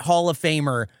ballot Hall of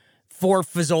Famer for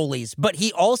Fazoli's, but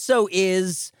he also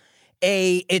is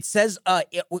it says,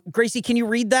 Gracie, can you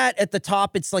read that at the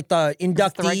top? It's like the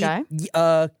inductee. the right guy?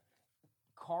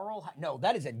 No,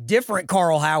 that is a different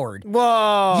Carl Howard.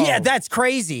 Whoa. Yeah, that's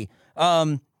crazy.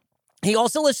 He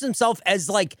also lists himself as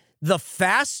like the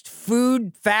fast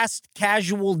food, fast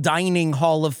casual dining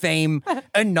Hall of Fame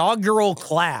inaugural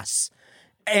class.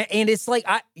 And it's like,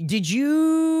 did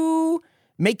you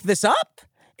make this up?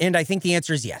 And I think the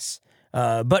answer is yes.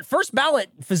 But first ballot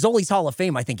Fazoli's Hall of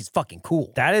Fame, I think, is fucking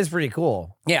cool. That is pretty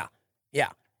cool. Yeah.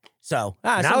 So,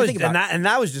 And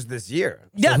that was just this year. So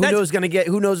Yeah, who knows who's gonna get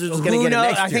it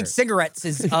next year? I think cigarettes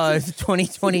is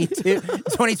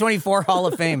 2024 Hall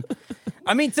of Fame.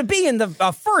 I mean, to be in the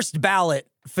first ballot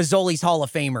Fazoli's Hall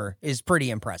of Famer is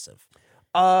pretty impressive.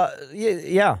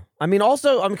 Yeah. I mean,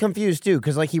 also, I'm confused too,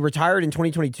 because like he retired in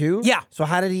 2022. Yeah. So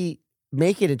how did he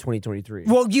make it in 2023?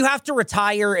 Well, you have to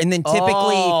retire, and then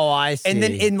typically, I see. and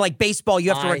then in like baseball,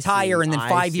 you have to I retire, see. and then I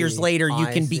 5 years see. later, you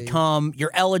I can see. you're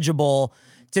eligible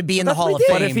to be in the That's Hall what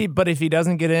he of did. Fame. But if he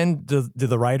doesn't get in, do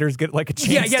the writers get like a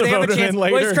chance to they have vote a him chance. in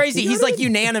later? Well, it's crazy. He's like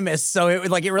unanimous, so he's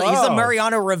the Oh.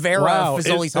 Mariano Rivera Wow, of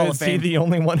Fazoli's Hall of is he Fame. the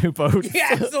only one who votes? Yeah,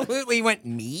 absolutely. He went,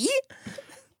 me?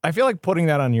 I feel like putting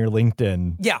that on your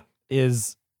LinkedIn Yeah.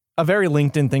 is a very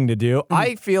LinkedIn thing to do.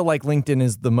 I feel like LinkedIn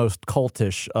is the most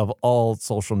cultish of all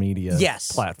social media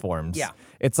platforms. Yeah.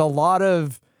 It's a lot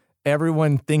of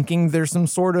everyone thinking they're some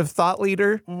sort of thought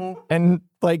leader and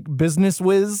like business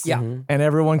whiz. Yeah. And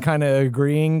everyone kind of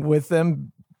agreeing with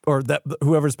them or that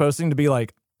whoever's posting to be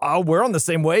like, oh, we're on the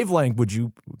same wavelength.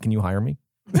 Can you hire me?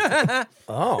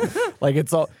 Oh. Like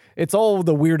it's all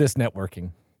the weirdest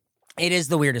networking. It is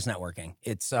the weirdest networking.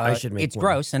 It's I should make it's one.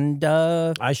 gross, and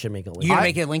I should make a link. you gonna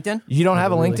make it LinkedIn? You don't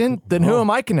have a really LinkedIn? Then who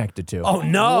am I connected to? Oh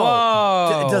no!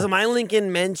 Whoa. Does my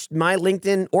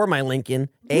LinkedIn or my Lincoln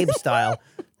Abe style?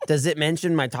 Does it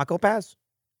mention my Taco Pass?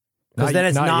 Because then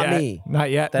it's not yet. me.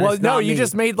 Not yet. Then Well, it's no, not you me.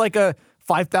 just made like a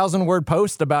 5,000 word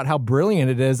post about how brilliant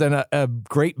it is and a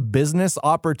great business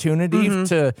opportunity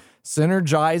to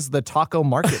synergize the taco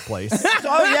marketplace.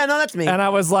 Oh yeah, no, that's me. And I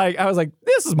was like,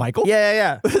 this is Michael.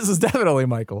 Yeah. This is definitely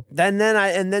Michael.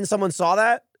 Then someone saw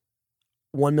that.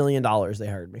 $1 million they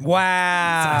hired me.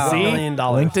 Wow. See? $1 million.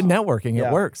 LinkedIn networking, Yeah.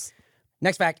 it works.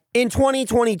 Next fact. In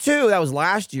 2022, that was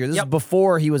last year. This is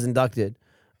before he was inducted.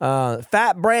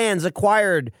 Fat Brands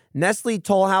acquired Nestle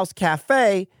Toll House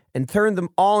Cafe and turned them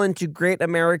all into Great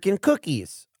American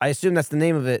Cookies. I assume that's the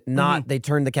name of it, not they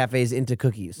turned the cafes into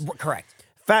cookies. Correct.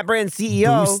 Fat Brands Boo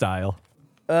CEO style.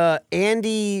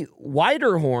 Andy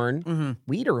Wiederhorn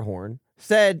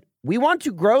said, "We want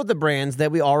to grow the brands that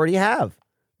we already have.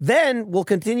 Then we'll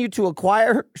continue to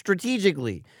acquire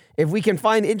strategically if we can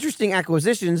find interesting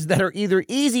acquisitions that are either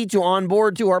easy to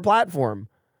onboard to our platform."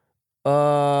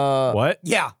 What?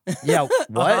 Yeah. Yeah,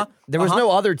 what? There was no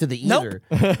other to the Nope.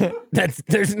 either.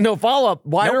 There's no follow-up.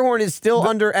 Widerhorn is still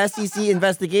under SEC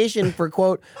investigation for,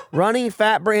 quote, running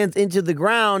Fat Brands into the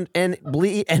ground and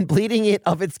bleeding it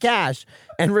of its cash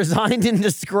and resigned in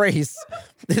disgrace.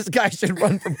 This guy should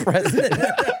run for president.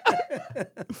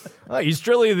 Oh, he's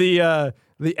truly the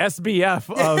SBF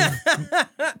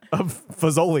of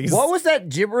Fazoli's. What was that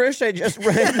gibberish I just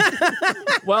read?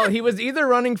 Well, he was either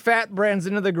running Fat Brands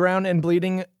into the ground and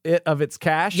bleeding it of its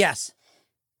cash. Yes.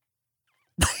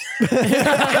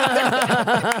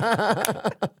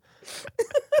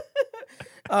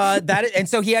 And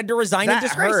so he had to resign in That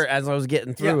disgrace. hurt as I was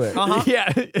getting through it.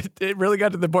 Yeah, it really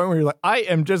got to the point where you're like, I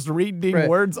am just reading Right.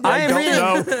 words I I am don't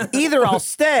reading- know. Either I'll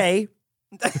stay.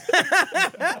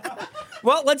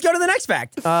 Well, let's go to the next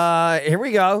fact. Here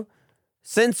we go.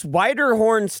 Since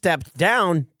Widerhorn stepped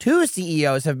down, 2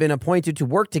 CEOs have been appointed to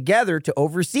work together to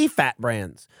oversee Fat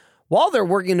Brands. While they're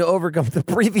working to overcome the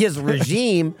previous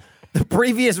regime, the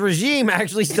previous regime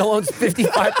actually still owns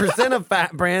 55% of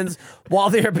Fat Brands while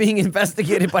they are being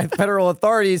investigated by federal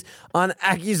authorities on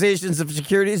accusations of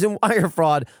securities and wire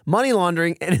fraud, money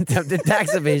laundering, and attempted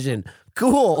tax evasion.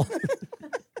 Cool.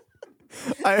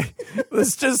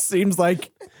 This just seems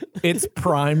like it's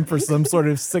prime for some sort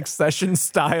of Succession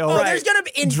style There's gonna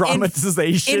be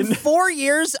dramatization. in 4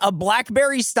 years a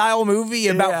BlackBerry style movie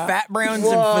about Yeah. Fat Browns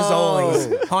and Whoa.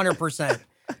 Fazoli's. 100%.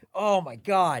 Oh my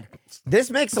God.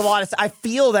 This makes a lot of sense. I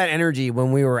feel that energy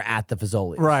when we were at the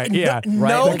Fazoli. Right, yeah. Right?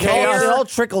 No The chaos. It all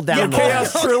trickled down. Yeah, the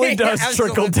chaos line. truly Okay, does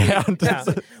trickle absolutely. down.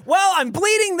 Well, I'm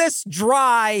bleeding this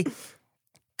dry.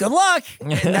 Good luck.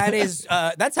 And that is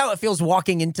that's how it feels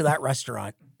walking into that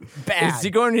restaurant. Bad. Is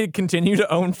he going to continue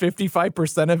to own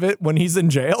 55% of it when he's in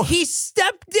jail? He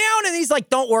stepped down and he's like,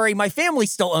 don't worry, my family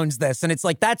still owns this. And it's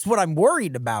like, that's what I'm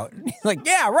worried about. He's like,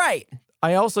 yeah, right.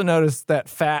 I also noticed that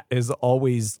fat is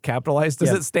always capitalized.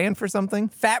 Does it stand for something?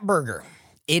 Fat Burger.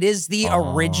 It is the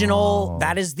original.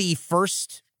 That is the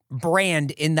first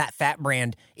brand in that fat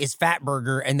brand is Fat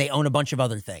Burger, and they own a bunch of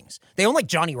other things. They own like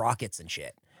Johnny Rockets and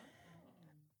shit.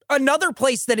 Another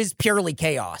place that is purely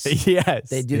chaos. Yes.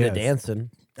 They do the dancing.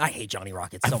 I hate Johnny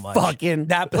Rockets so much. Fucking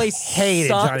That place hated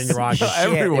sucks. Johnny Rockets. Shit.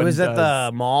 Everyone It was at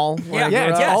does. the mall. Yeah. Yeah,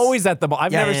 it's Yes. always at the mall.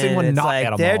 I've never seen one And it's not like,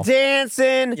 at a they're mall.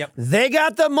 dancing. Yep. They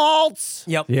got the malts.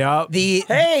 Yep. Yeah.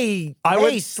 Hey, I hey,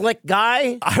 would- slick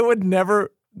guy. I would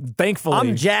never, thankfully.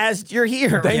 I'm jazzed you're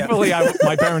here. Thankfully,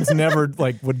 my parents never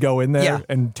would go in there Yeah.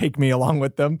 and take me along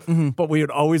with them. But we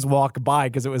would always walk by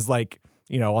because it was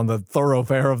on the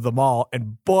thoroughfare of the mall.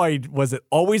 And boy, was it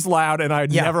always loud, and I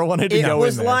never wanted to It go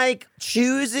was in there. like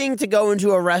choosing to go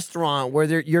into a restaurant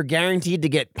where you're guaranteed to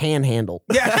get panhandled.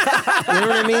 You know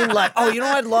what I mean? Like, oh, you know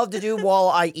what I'd love to do while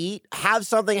I eat? Have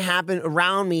something happen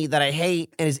around me that I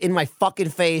hate and is in my fucking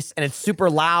face and it's super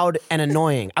loud and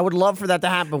annoying. I would love for that to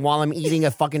happen while I'm eating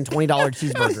a fucking $20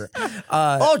 cheeseburger.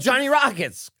 Oh, Johnny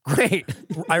Rockets. Great.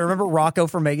 I remember Rocco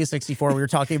from Mega 64. We were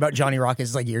talking about Johnny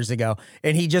Rockets like years ago,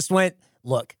 and he just went,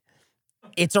 look,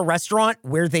 it's a restaurant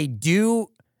where they do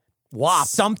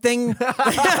something.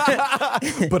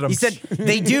 But He said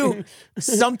they do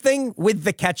something with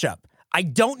the ketchup. I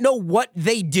don't know what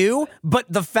they do, but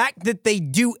the fact that they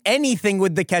do anything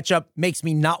with the ketchup makes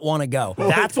me not want to go.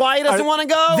 That's why he doesn't want to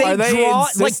go. Are they draw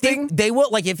insisting? like they will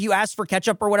like if you ask for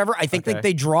ketchup or whatever, I think like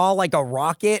they draw like a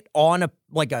rocket on a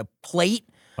plate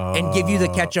and give you the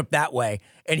ketchup that way.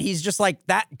 And he's just like,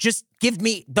 that just give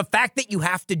me the fact that you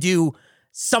have to do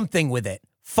something with it.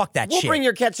 Fuck that We'll shit. bring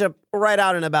your ketchup right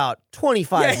out in about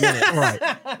 25 minutes.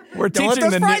 right. We're Don't let teaching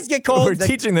those the fries get cold. We're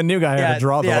teaching the new guy how to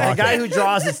draw the the rocket. guy who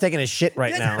draws is taking a shit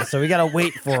right now, so we gotta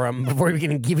wait for him before we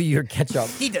can give you your ketchup.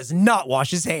 He does not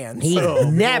wash his hands. He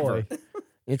never.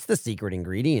 It's the secret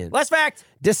ingredient. Last fact.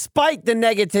 Despite the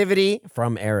negativity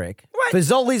from Eric,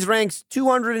 Fazoli's ranks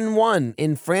 201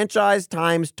 in Franchise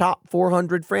Times Top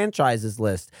 400 Franchises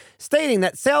list, stating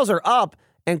that sales are up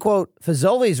and, quote,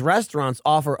 Fazoli's restaurants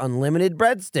offer unlimited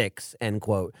breadsticks, end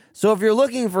quote. So if you're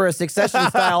looking for a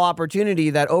Succession-style opportunity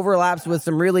that overlaps with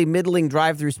some really middling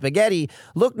drive-through spaghetti,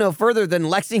 look no further than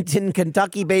Lexington,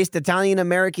 Kentucky-based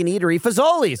Italian-American eatery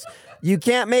Fazoli's. You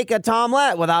can't make a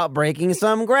tomlet without breaking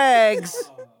some Greg's.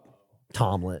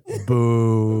 Tomlet.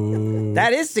 Boo.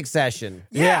 That is Succession.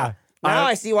 Yeah. Now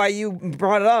I see why you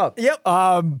brought it up. Yep.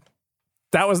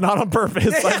 That was not on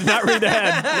purpose. I did not read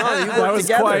ahead. No, you that worked was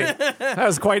together. that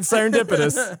was quite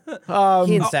serendipitous.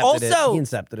 He incepted it. also- He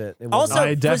incepted it. It Also, wasn't-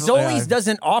 I definitely- Fazoli's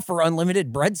doesn't offer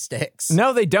unlimited breadsticks.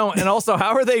 No, they don't. And also,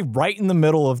 how are they right in the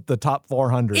middle of the top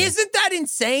 400? Isn't that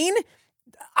insane?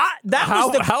 That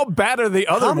was the how bad are the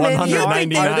other How many- You'd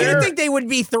think, 199? they, you'd think they would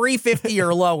be 350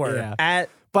 or lower. Yeah. at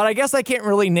But I guess I can't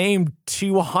really name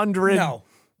 200. No.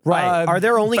 right. Are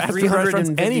there only fast food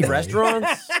 350 anyway.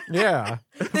 restaurants? Yeah.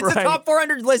 It's right. a top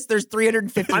 400 list. There's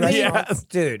 350 restaurants. Yes.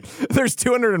 Dude. There's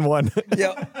 201.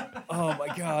 Yep. Oh,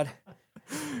 my God.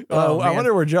 I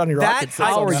wonder where Johnny Rockets is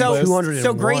on that so, list. 201,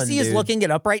 so Gracie is dude. looking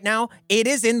it up right now. It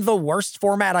is in the worst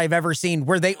format I've ever seen,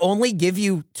 where they only give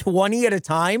you 20 at a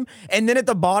time, and then at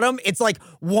the bottom it's like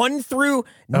 1 through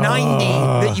 90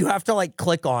 that you have to like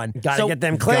click on. Gotta get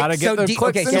them clicks. Gotta get the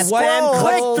clicks okay, and so what?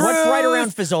 scrolls. What's right around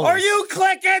Fazoli? Are you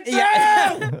clicking through?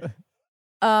 Yeah.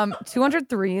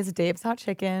 203 is Dave's Hot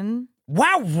Chicken.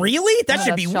 Wow, really? That Oh,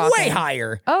 should that's be way shocking.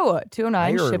 higher. Oh,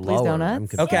 209 Higher or Shipley's lower? I'm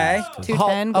Donuts. confused. Okay.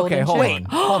 210 Okay, Golden hold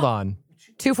Chip. on. Hold on.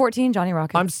 214 Johnny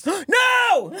Rockets.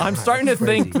 No! I'm starting to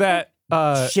think that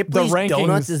Shipley's the rankings,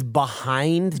 Donuts is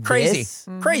behind Crazy. this?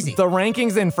 Crazy. the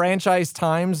rankings in Franchise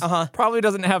Times probably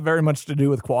doesn't have very much to do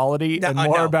with quality and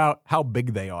more no. about how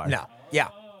big they are. No. Yeah.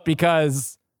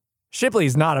 Because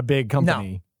Shipley's not a big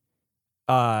company.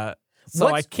 So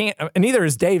What's- I can't, and neither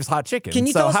is Dave's Hot Chicken. Can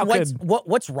you so tell us how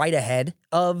what's right ahead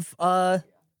of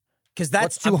because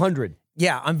that's What's 200?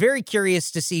 I'm very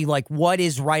curious to see like what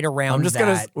is right around I'm just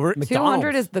that. gonna.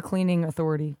 200 is the cleaning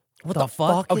authority. What the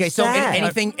fuck? fuck Okay, is so that?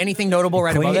 anything notable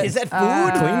right above it? Is that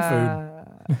food?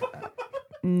 Clean food.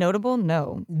 Notable?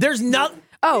 No. There's not.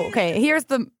 Oh, okay. Here's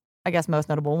the, I guess, most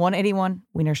notable. 181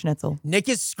 Wiener Schnitzel. Nick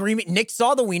is screaming. Nick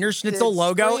saw the Wiener Schnitzel Did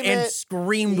logo scream and it.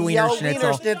 screamed Wiener Yell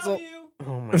Schnitzel.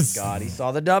 Oh my God, he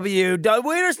saw the W.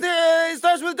 Wiener Schnitzel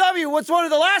starts with W. What's one of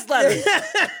the last letters?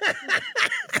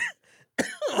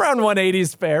 Around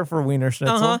 180's fair for Wiener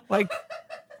Schnitzel. Like,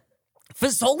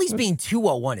 Fazoli's being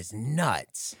 201 is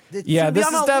nuts. yeah, Should be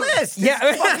this on is a list. Yeah.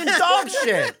 It's fucking dog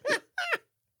shit.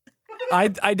 I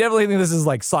definitely think this is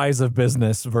like size of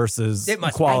business versus It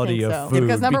must be. quality I think of so. food. Yeah,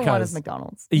 because number one because- is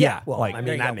McDonald's. Yeah, Well, like I mean,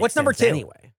 there you that go. makes What's number sense 2?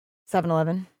 anyway?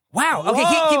 7-Eleven. Wow. Okay,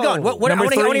 keep going. What Number I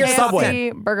want to three, hear your top Subway. 10.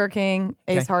 KFC, Burger King,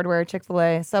 Ace Hardware,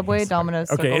 Chick-fil-A, Subway,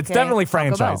 Domino's. Okay, Circle it's K, definitely Taco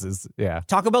Bell. franchises. Yeah.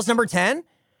 Taco Bell's number 10?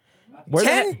 Where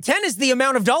 10 is the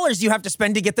amount of dollars you have to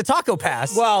spend to get the taco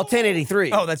pass. Well,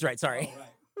 1083. Oh, that's right. Sorry.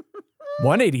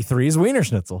 183 is Wiener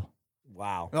Schnitzel.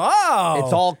 Wow. Oh.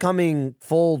 It's all coming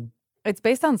full. It's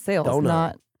based on sales, Donut.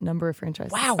 not number of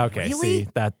franchises. Wow. Okay, really? see,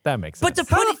 that makes sense. But to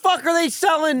How put the fuck are they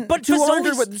selling? But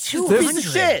 200 Fazoli's with this 200. piece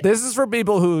of shit. This is for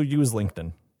people who use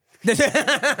LinkedIn.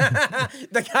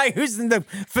 the guy who's in the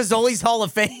Fazoli's Hall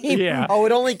of Fame. Yeah. Oh,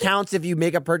 it only counts if you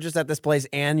make a purchase at this place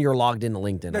and you're logged into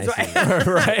LinkedIn. That's I see.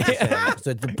 Right.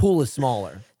 So the pool is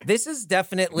smaller. This is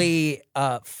definitely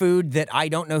food that I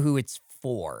don't know who it's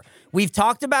for. We've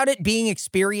talked about it being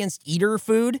experienced eater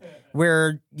food,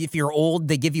 where if you're old,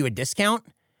 they give you a discount.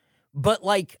 But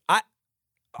like,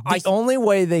 The only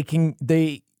way they can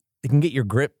get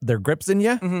their grips in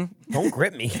you. Don't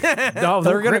grip me. No,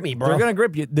 they're gonna grip me, bro. They're gonna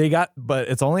grip you. But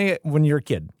it's only when you're a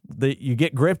kid. You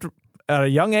get gripped at a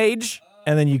young age,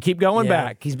 and then you keep going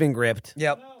back. He's been gripped.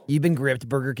 Yep. You've been gripped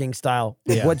Burger King style.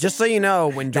 Yeah. What? Just so you know,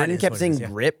 when Jordan is kept what it saying is, yeah.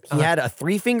 grip, he had a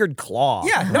 3-fingered claw.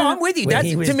 Yeah, no, I'm with you. When That's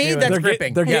he was to me, doing- that's They're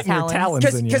gripping. They're getting their Talons. talons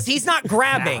in you. Because he's not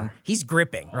grabbing, he's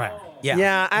gripping. Right. Yeah.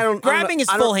 Yeah, I don't. Grabbing is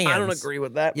I don't- full I don't hands. agree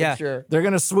with that. Yeah. But sure. They're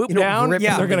gonna swoop You don't down. grip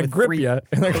Yeah. They're gonna with grip three- you,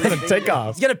 and they're gonna take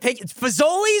off. He's gonna pick.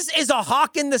 Fazoli's is a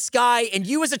hawk in the sky, and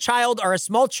you as a child are a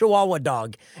small Chihuahua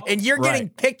dog, and you're getting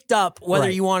Right. picked up whether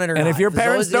Right. you want it or And not. if your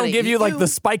parents Fazoli's gonna don't give you eat like you? the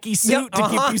spiky suit Yep, to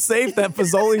keep you safe, that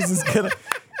Fazoli's is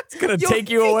gonna take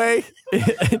you away.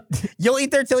 You'll eat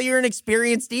there till you're an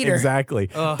experienced eater. Exactly.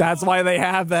 That's why they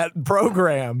have that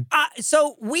program.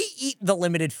 So we eat the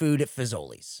limited food at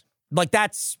Fazoli's. Like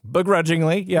that's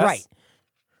Begrudgingly, yes. right.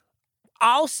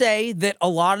 I'll say that a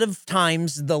lot of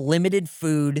times the limited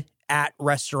food at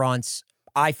restaurants,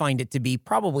 I find it to be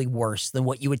probably worse than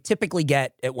what you would typically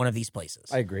get at one of these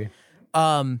places. I agree.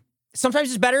 Sometimes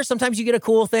it's better. Sometimes you get a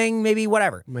cool thing, maybe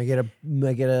whatever. Might get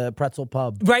a pretzel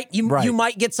pub. Right? You Right.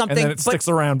 might get something. And then it sticks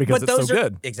around because but it's so those are-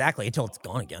 good. Exactly, until it's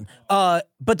gone again.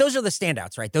 But those are the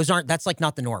standouts, right? That's like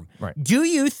not the norm. Right. Do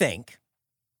you think,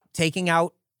 taking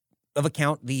out of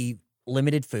account the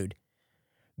limited food,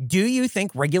 do you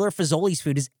think regular Fazoli's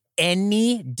food is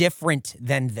any different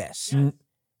than this?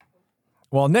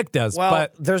 Well, Nick does, Well,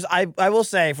 but there's I will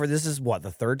say for this is what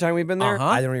the third time we've been there. Uh-huh.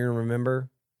 I don't even remember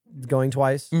going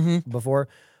twice Mhm. before.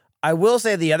 I will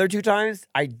say the other 2 times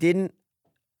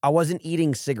I wasn't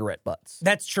eating cigarette butts.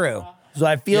 That's true. So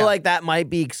I feel Yeah. like that might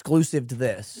be exclusive to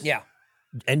this. Yeah.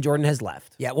 And Jordan has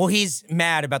left. Yeah. Well, he's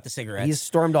mad about the cigarettes. He's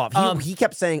stormed off. He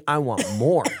kept saying, "I want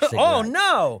more." cigarettes. Oh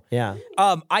no. Yeah.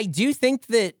 I do think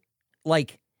that,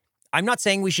 like, I'm not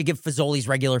saying we should give Fazoli's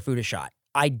regular food a shot.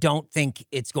 I don't think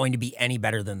it's going to be any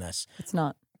better than this, It's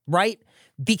not. right?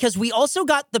 Because we also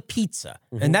got the pizza,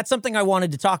 and that's something I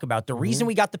wanted to talk about. The reason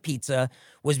we got the pizza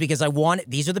was because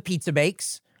these are the pizza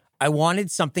bakes. I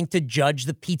wanted something to judge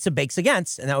the pizza bakes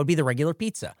against, and that would be the regular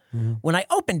pizza. When I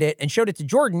opened it and showed it to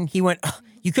Jordan, he went, "Ugh,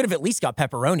 you could have at least got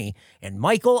pepperoni." And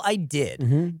Michael, I did.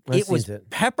 It was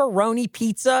pepperoni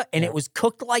pizza, and it was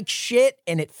cooked like shit,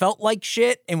 and it felt like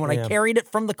shit. And when I carried it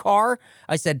from the car,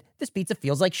 I said, "This pizza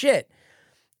feels like shit."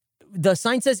 The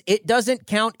sign says it doesn't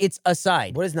count, it's a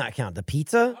side. What does not count? The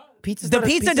pizza? The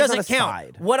pizza doesn't count.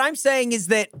 Side. What I'm saying is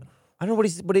that I don't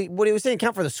know what he was saying.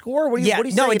 Count for the score? What are you no,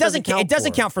 saying it doesn't. It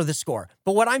doesn't for? count for the score.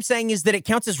 But what I'm saying is that it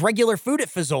counts as regular food at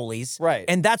Fazoli's, Right.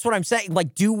 And that's what I'm saying.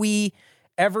 Like, do we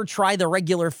ever try the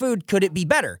regular food? Could it be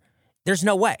better? There's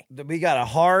no way. We got a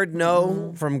hard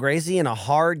no from Gracie and a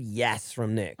hard yes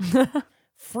from Nick.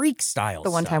 Freak style. The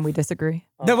one time we disagree.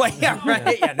 No, yeah,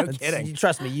 right. Yeah, no kidding.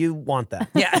 Trust me, you want that.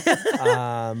 Yeah.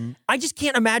 I just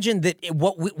can't imagine that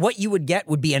what you would get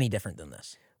would be any different than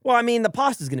this. Well, I mean, the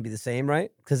pasta's going to be the same,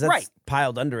 right? Because that's Right.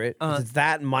 piled under it. 'Cause it's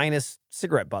that minus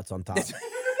cigarette butts on top.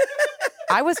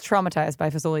 I was traumatized by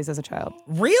Fazoli's as a child.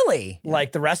 Really?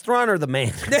 Like the restaurant or the man?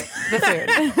 The food.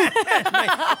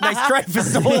 Nice try,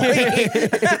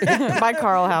 Fazoli. By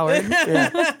Carl Howard.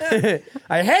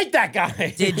 I hate that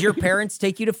guy. Did your parents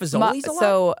take you to Fazoli's a lot?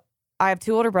 So I have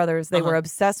 2 older brothers. They Uh-huh. were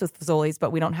obsessed with Fazoli's,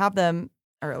 but we don't have them,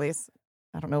 or at least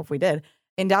I don't know if we did.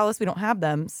 In Dallas, we don't have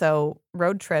them. So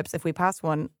road trips, if we passed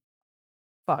one,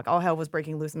 fuck, all hell was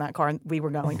breaking loose in that car, and we were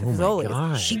going to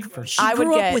Fazoli's. She I would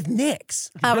grew up get- with Knicks.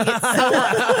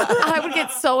 I would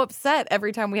get so upset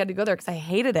every time we had to go there because I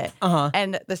hated it. Uh-huh.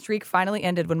 And the streak finally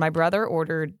ended when my brother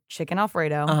ordered chicken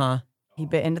Alfredo. Uh-huh. He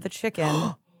bit into the chicken,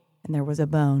 and there was a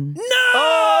bone.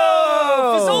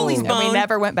 No! Fazoli's And bone. we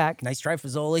never went back. Nice try,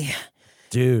 Fazoli.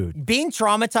 Dude. Being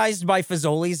traumatized by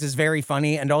Fazoli's is very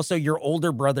funny, and also your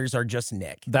older brothers are just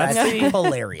Nick. That's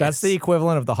hilarious. That's the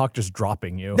equivalent of the Hawk just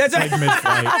dropping you. That's like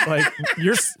mid-flight. Like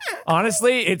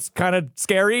honestly, it's kind of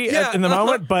scary in the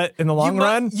moment, but in the long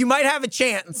run, you might have a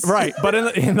chance. right? But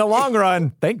in the long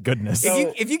run, thank goodness.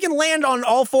 If you can land on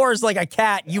all fours like a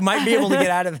cat, you might be able to get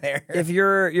out of there. If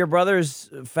your brother's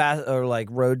fast or like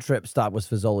road trip stop was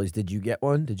Fazoli's, did you get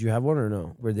one? Did you have one or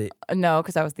no? Were they? No,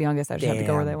 because I was the youngest. I just had to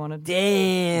go where they wanted.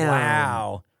 Damn.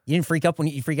 Wow. You didn't freak out when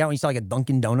you saw like a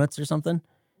Dunkin' Donuts or something?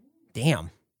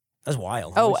 Damn. That's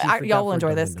wild. Oh, y'all will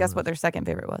enjoy this. Guess what their second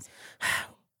favorite was?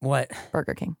 What?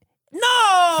 Burger King.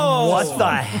 No! What the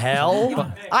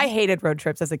hell? I hated road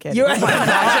trips as a kid. You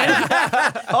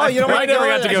Oh, you don't I never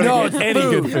got to go to any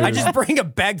good food. I just bring a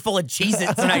bag full of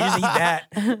Cheez-Its and I just eat that.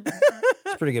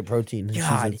 It's pretty good protein.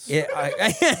 God.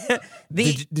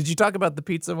 Did you talk about the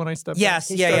pizza when I stepped in? Yes,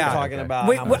 He yeah, started yeah. talking about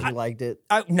Wait, how wait, much he liked it.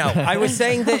 No, I was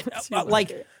saying that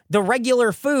like the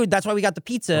regular food, that's why we got the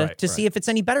pizza Right, to see if it's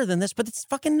any better than this, but it's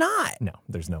fucking not. No,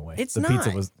 there's no way. It's the pizza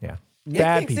not. was Nick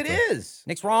bad thinks pizza. it is.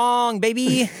 Nick's wrong,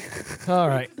 baby. All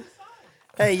right.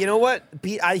 Hey, you know what?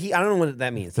 I don't know what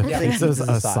that means. Yeah, Pizza's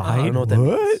a side? I don't know what that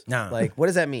means. No. Like, what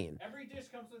does that mean? Every dish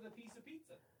comes with a piece of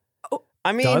pizza.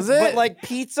 I mean, Does it? but like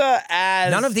pizza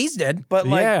as None of these did. But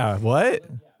like, Yeah. What?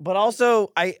 but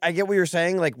also, I get what you're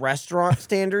saying, like restaurant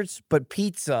standards. But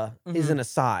pizza isn't a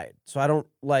side, so I don't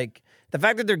like the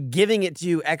fact that they're giving it to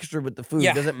you extra with the food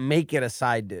Yeah. doesn't make it a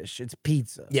side dish. It's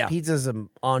pizza. Yeah. Pizza's an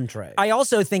entree. I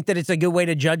also think that it's a good way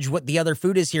to judge what the other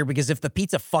food is here because if the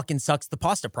pizza fucking sucks, the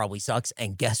pasta probably sucks.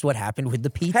 And guess what happened with the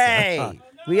pizza? Hey,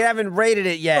 we haven't rated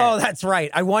it yet. Oh, that's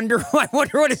right. I wonder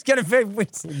what it's gonna be.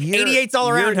 88's all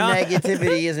around, your huh?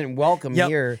 negativity isn't welcome Yep.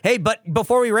 here. Hey, but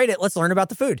before we rate it, let's learn about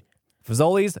the food.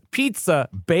 Fazoli's Pizza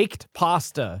Baked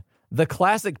Pasta. The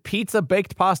classic pizza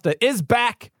baked pasta is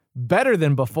back, better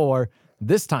than before,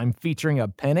 this time featuring a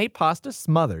penne pasta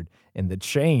smothered in the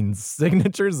chain's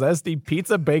signature zesty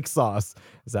pizza bake sauce.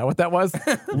 Is that what that was?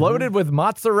 Loaded with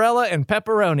mozzarella and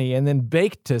pepperoni and then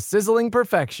baked to sizzling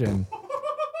perfection.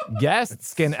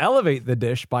 Guests can elevate the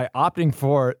dish by opting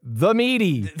for the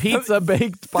meaty pizza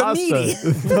baked pasta.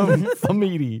 The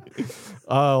meaty.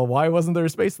 Why wasn't there a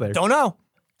space there? Don't know.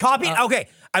 Copied. Okay,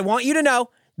 I want you to know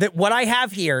that what I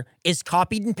have here is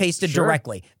copied and pasted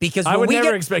directly because I when would we never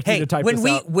get, expect you hey, to type when this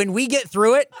we out. when we get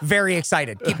through it, very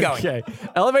excited. Keep going. Okay.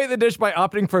 Elevate the dish by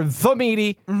opting for the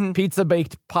meaty pizza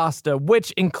baked pasta, which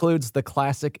includes the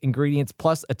classic ingredients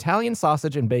plus Italian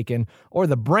sausage and bacon, or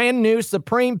the brand new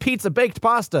Supreme Pizza Baked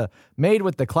Pasta made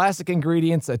with the classic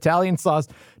ingredients, Italian sauce.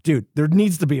 Dude, there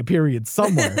needs to be a period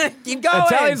somewhere. Keep going.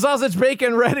 Italian sausage,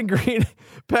 bacon, red and green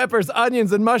peppers,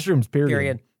 onions, and mushrooms.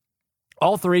 Period.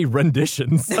 All three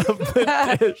renditions of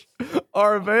the dish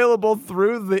are available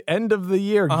through the end of the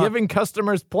year, giving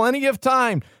customers plenty of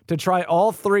time to try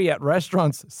all three at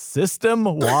restaurants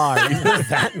system-wide. What does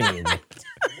that mean?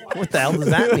 What the hell does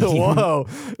that mean? Whoa.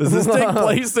 Does this take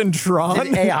place in Tron?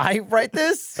 Did AI write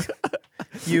this?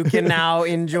 You can now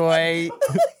enjoy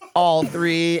all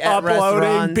three at Uploading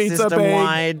restaurants pizza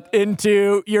system-wide. bake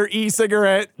into your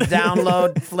e-cigarette.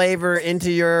 Download flavor into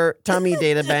your tummy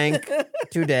data bank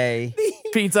today.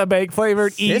 Pizza bake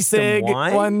flavored e-cig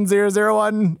System-wide?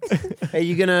 1001. Hey,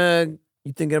 you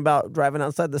thinking about driving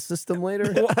outside the system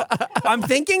later? I'm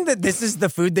thinking that this is the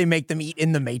food they make them eat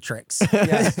in the Matrix.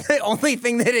 The only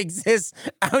thing that exists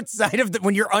outside of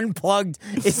when you're unplugged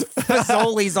is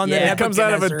Fazoli's on the Yeah. It comes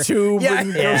out of a Nebuchadnezzar. tube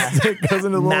Yeah. and goes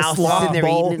into a little Mouse slop sitting there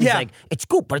bowl. eating it. And Yeah. He's like, it's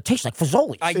good, but it tastes like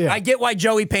Fazoli. I get why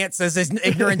Joey Pants says his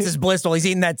ignorance is bliss while he's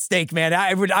eating that steak, man.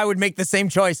 I would make the same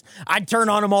choice. I'd turn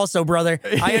on him also, brother.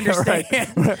 I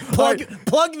understand.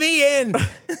 Plug me in.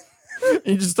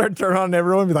 You just start turning on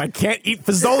everyone and be like, I can't eat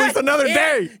Fazoli's another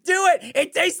day. Do it.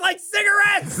 It tastes like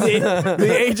cigarettes.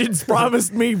 The agents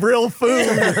promised me real food.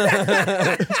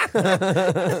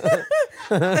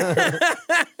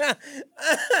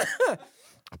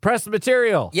 Press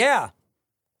material. Yeah.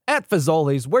 At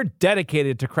Fazoli's, we're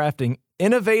dedicated to crafting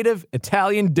innovative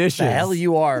Italian dishes. The hell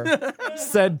you are.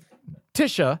 Said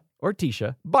Tisha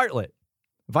Bartlett,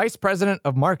 Vice President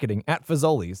of Marketing at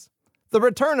Fazoli's. The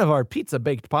return of our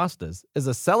pizza-baked pastas is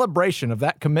a celebration of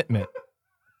that commitment.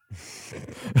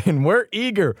 And we're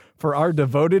eager for our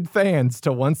devoted fans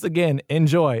to once again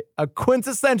enjoy a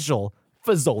quintessential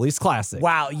Fazoli's classic.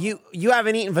 Wow, you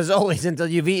haven't eaten Fazoli's until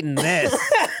you've eaten this.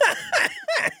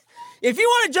 If you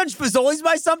want to judge Fazoli's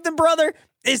by something, brother,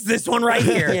 it's this one right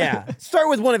here. Yeah. Start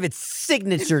with one of its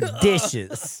signature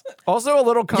dishes. Also a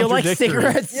little You like contradictory.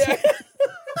 cigarettes?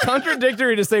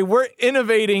 Contradictory to say we're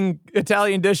innovating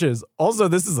Italian dishes. Also,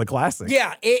 this is a classic.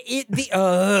 Yeah.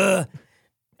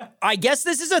 I guess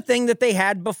this is a thing that they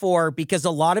had before because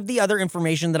a lot of the other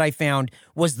information that I found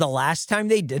was the last time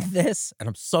they did this, and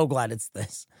I'm so glad it's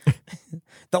this.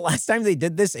 The last time they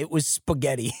did this, it was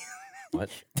spaghetti. What?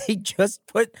 They just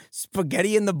put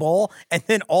spaghetti in the bowl and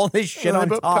then all this shit on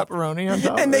put top. pepperoni on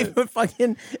top. And they of it. put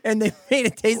and they made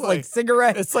it taste like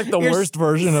cigarettes. It's like the Here's worst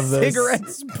version of this. Cigarette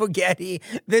spaghetti.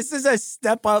 This is a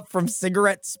step up from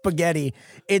cigarette spaghetti.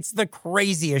 It's the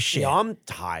craziest shit. Yeah, I'm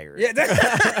tired.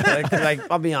 Yeah. like,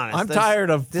 I'll be honest. I'm tired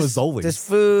of Fazoli. This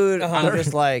food, I'm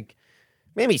just like,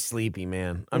 made me sleepy,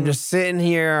 man. I'm just sitting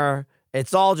here.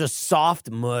 It's all just soft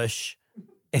mush.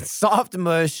 It's soft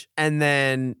mush, and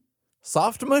then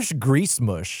Soft mush, grease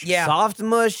mush. Yeah. soft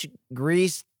mush,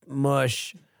 grease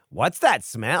mush. What's that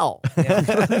smell?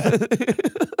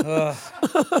 Ugh.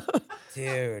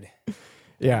 Dude.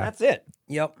 Yeah. That's it.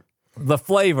 Yep. The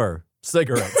flavor,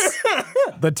 cigarettes.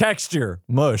 The texture,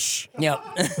 mush. Yep.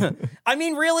 I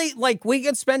mean, really, like we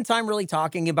could spend time really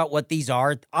talking about what these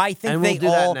are. I think And they we'll do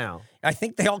all that now. I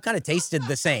think they all kind of tasted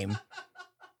the same.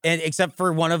 And except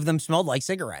for one of them smelled like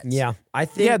cigarettes. Yeah, I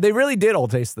think. Yeah, they really did all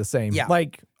taste the same. Yeah.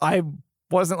 Like, I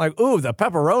wasn't like, ooh, the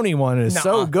pepperoni one is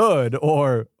so Nuh-uh. good,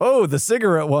 or, oh, the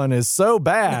cigarette one is so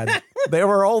bad. They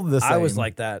were all the same. I was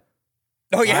like that.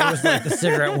 Oh yeah. I was like, the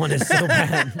cigarette one is so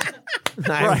bad.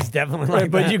 I was definitely like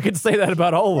Right, but that. you could say that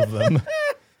about all of them.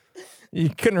 You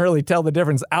couldn't really tell the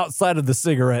difference outside of the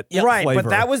cigarette Right, flavor. but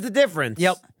that was the difference.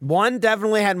 Yep. One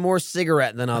definitely had more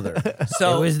cigarette than other.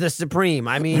 So it was the supreme.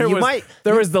 I mean,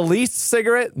 there was the least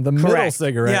cigarette, the middle Correct.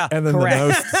 cigarette, Yeah, and then correct. the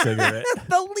most cigarette.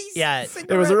 the least Yeah,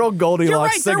 cigarette. It was a real Goldilocks You're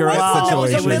right, there cigarette was one that was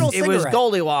a situation. middle it was cigarette.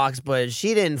 Goldilocks, but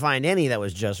she didn't find any that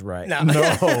was just right. No.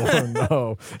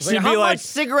 No. She'd How be like, much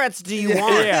cigarettes do you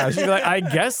want? yeah, she'd be like, I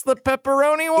guess the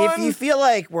pepperoni one. If you feel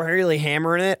like we're really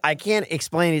hammering it, I can't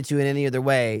explain it to you in any other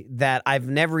way that I've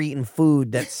never eaten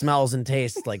food that smells and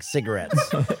tastes like cigarettes.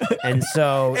 And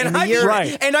so in And the I've, year, eaten,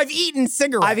 Right. and I've eaten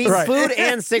cigarettes. I've eaten Right. food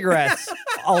and cigarettes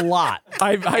a lot.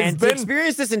 I've And to been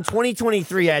experience this in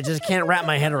 2023, I just can't wrap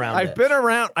my head around it.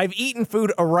 I've eaten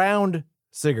food around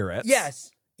cigarettes.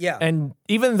 Yes. Yeah. And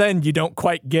even then you don't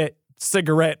quite get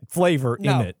cigarette flavor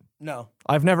no. in it. No.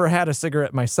 I've never had a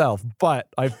cigarette myself, but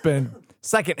I've been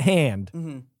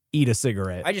secondhand eat a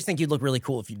cigarette. I just think you'd look really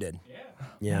cool if you did.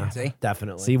 Yeah, See?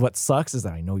 definitely. See, what sucks is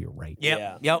that I know you're right. Yep.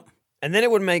 Yeah. Yep. And then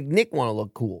it would make Nick want to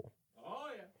look cool.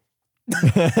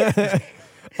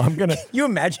 I'm gonna You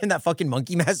imagine that fucking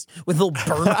monkey mask with little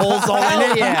burn holes all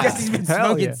in it? yeah. Because he's been Hell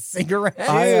smoking yeah.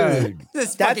 cigarettes. Dude,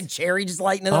 This fucking cherry just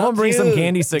lighting it I'm gonna up. bring some Dude,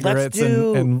 candy let's cigarettes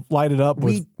do- and light it up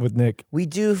with Nick. we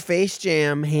do Face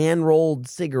Jam hand rolled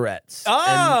cigarettes.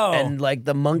 Oh. and like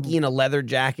the monkey in a leather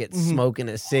jacket smoking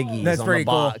a ciggies That's on pretty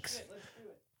the cool. box.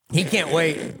 He can't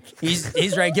wait.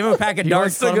 He's right. Give him a pack of He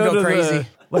darts. wants Let him go to crazy.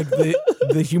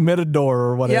 the humidor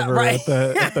or whatever right.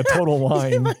 at the Total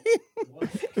Wine.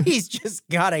 He's just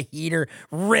got a heater,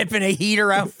 ripping a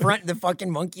heater out front, the fucking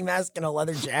monkey mask and a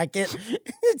leather jacket.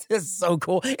 It's just so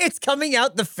cool. It's coming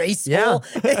out the face Yeah. hole.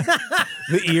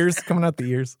 The ears coming out the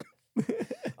ears.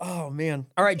 Oh, man.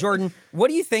 All right, Jordan, what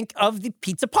do you think of the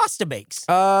pizza pasta bakes?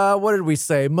 What did we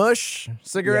say? Mush,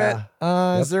 cigarette.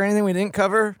 Is there anything we didn't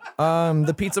cover?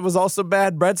 The pizza was also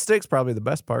bad. Breadsticks, probably the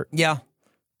best part. Yeah.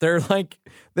 They're like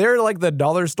the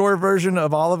dollar store version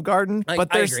of Olive Garden, I but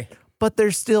they're agree. but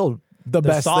they're still the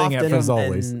best soft thing at and-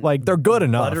 Fazoli's. and Like they're good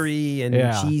enough. Buttery and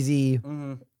Yeah. cheesy.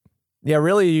 Yeah,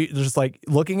 really, you just like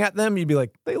looking at them, you'd be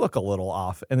like, they look a little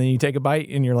off, and then you take a bite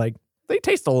and you're like, they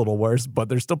taste a little worse, but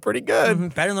they're still pretty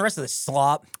good. Better than the rest of the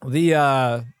slop.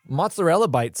 The mozzarella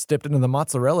bites dipped into the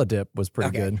mozzarella dip was pretty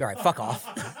Okay. good. All right. Fuck off.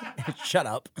 Shut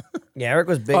up. Yeah, Eric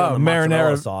was big on the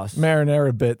mozzarella sauce.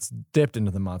 marinara bits dipped into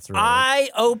the mozzarella. I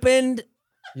opened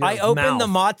the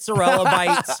mozzarella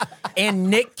bites, and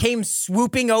Nick came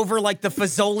swooping over like the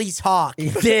Fazoli's hawk.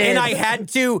 did. And I had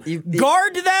to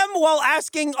guard them while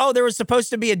asking, there was supposed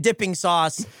to be a dipping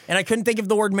sauce, and I couldn't think of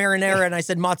the word marinara, and I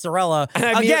said mozzarella. And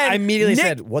I immediately Nick-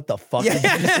 said, "What the fuck did you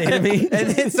just say to me?"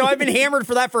 and so I've been hammered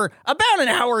for that for about an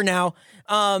hour now.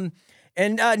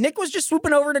 And Nick was just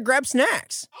swooping over to grab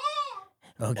snacks.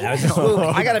 Okay.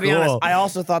 I gotta be Cool. honest. I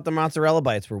also thought the mozzarella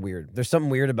bites were weird. There's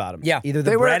something weird about them. Yeah. either the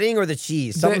They were- breading or the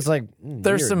cheese. Something's like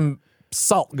There's weird. some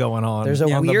salt going on. There's a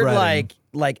on the weird breading.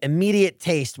 like immediate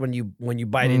taste when you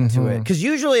bite into it. Because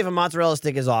usually if a mozzarella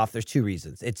stick is off, there's two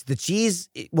reasons. It's the cheese.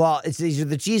 It's either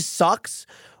the cheese sucks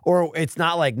or it's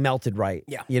not like melted right.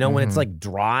 Yeah. You know when it's like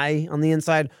dry on the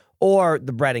inside, or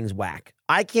the breading's whack.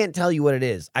 I can't tell you what it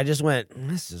is. I just went,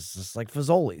 this is just like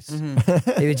Fazoli's.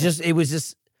 It was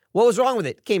just. What was wrong with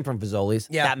it? Came from Fazoli's.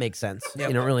 Yeah. That makes sense. Yep.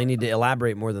 You don't really need to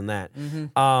elaborate more than that.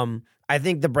 I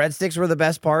think the breadsticks were the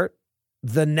best part.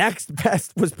 the next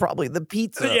best was probably the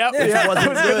pizza. Yep. Which Yeah, wasn't I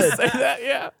was gonna good. say that,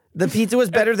 yeah. The pizza was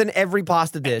better than every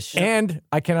pasta dish. And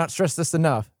I cannot stress this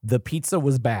enough. The pizza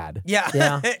was bad. Yeah.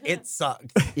 Yeah. It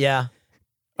sucked. Yeah.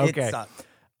 Okay. It sucked.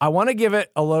 I want to give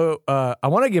it a low. I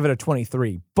want to give it a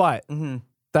 23, but Mhm.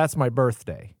 that's my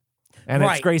birthday, and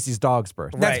Right. it's Gracie's dog's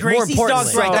birthday. That's Right. More Gracie's dog's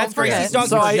importantly. right. That's Don't forget. Gracie's dog's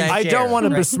So birthday. I don't want to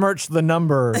Right. besmirch the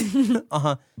number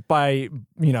Uh-huh. by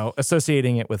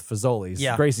associating it with Fazoli's.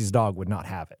 Yeah. Gracie's dog would not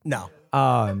have it. No. So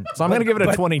I'm going to give it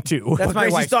a 22. That's But my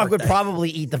Gracie's wife's dog would birthday. probably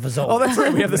eat the Fazoli. Oh, that's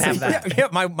right. We have the Have same. that. Yeah,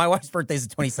 my wife's birthday is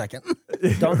the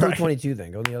 22nd. Don't do 22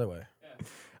 then. Go the other way.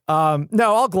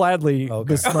 No, I'll gladly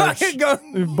besmirch Go.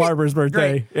 Barbara's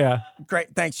birthday. Yeah,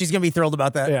 Great. Thanks. She's going to be thrilled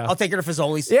about that. Yeah. I'll take her to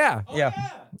Fazoli's. yeah. Yeah.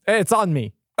 Hey, it's on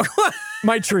me.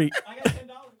 My treat. I got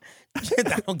 $10.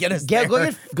 That'll get us Go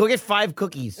there. get 5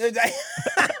 cookies.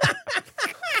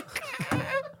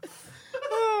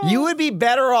 You would be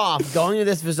better off going to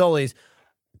this Fazoli's,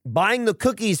 buying the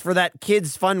cookies for that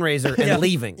kid's fundraiser, and Yeah.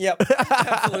 leaving. Yep.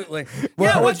 Absolutely.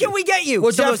 Yeah, what can we get you?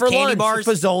 What'd you Some have of for those candy lunch? bars?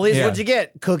 Fazoli's. Yeah. What'd you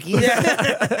get? Cookies.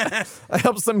 I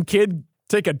helped some kid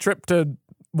take a trip to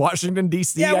Washington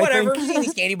D.C. Yeah, I whatever. think. You've seen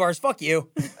these candy bars. Fuck you.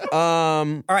 All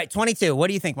right, 22. What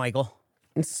do you think, Michael?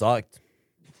 It sucked.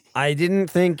 I didn't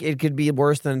think it could be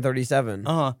worse than 37.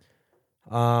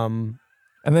 Uh-huh. Um,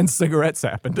 And then cigarettes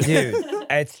happened. dude,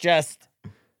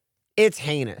 it's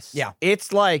heinous. Yeah.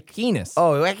 It's like, Heinous.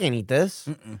 oh, I can't eat this.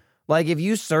 Like, if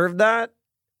you served that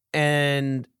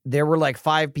and there were like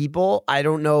 5 people, I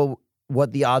don't know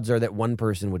what the odds are that one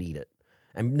person would eat it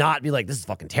and not be like, this is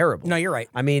fucking terrible. No, you're right.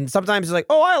 I mean, sometimes it's like,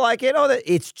 oh, I like it. Oh,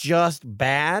 it's just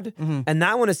bad. Mm-hmm. And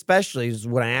that one especially is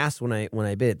when I asked when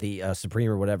I bit the Supreme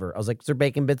or whatever. I was like, is there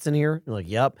bacon bits in here? They're like,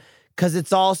 yep. Because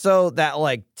it's also that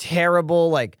like terrible,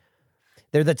 like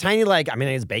they're the tiny like, I mean,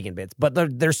 it's bacon bits, but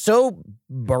they're so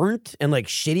burnt and like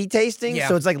shitty tasting. Yeah.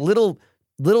 So it's like little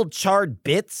charred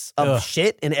bits of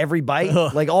shit in every bite.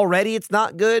 Like already it's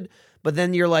not good. But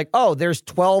then you're like, oh, there's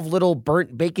 12 little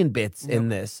burnt bacon bits in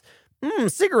this.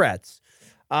 Cigarettes.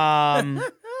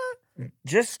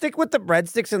 Just stick with the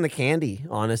breadsticks and the candy,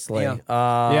 honestly. Yeah.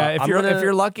 Yeah, if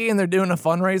you're lucky and they're doing a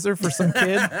fundraiser for some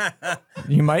kid,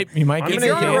 you might get If the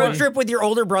you're on a candy. road trip with your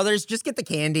older brothers, just get the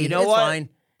candy. You know it's what? fine.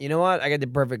 You know what? I got the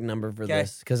perfect number for 'Kay.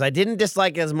 this because I didn't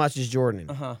dislike it as much as Jordan,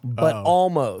 but Oh.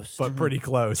 almost but pretty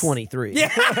close. 23. Yeah.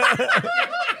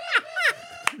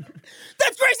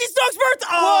 That's Gracie's dog's birthday.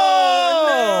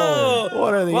 Oh, no.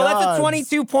 What are the Well, odds? that's a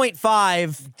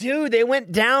 22.5. Dude, they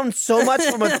went down so much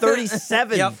from a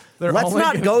 37. Yep. They're Let's only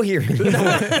not gonna- go here.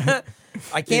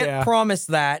 I can't Yeah. promise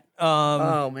that.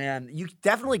 Oh man, you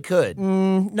definitely could.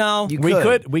 No. You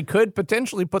We could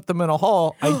potentially put them in a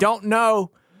hole. I don't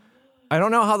know. I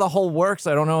don't know how the hole works.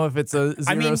 I don't know if it's a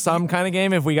zero sum kind of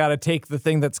game. If we got to take the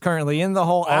thing that's currently in the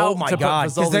hole out Oh my to God.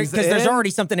 put Because Fazoli's there's in. already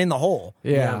something in the hole.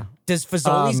 Yeah. Does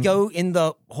Fazoli's go in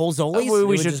the whole Zoli's? We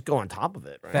we should should- just go on top of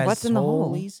it, right? What's in the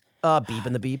hole? Fazoli's? Beep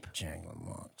in the beep. Jangling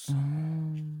Locks.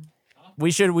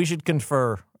 We should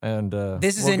confer and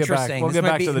This is we'll get back- interesting. We'll This get might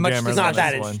back be to the much- jammers. it's on Not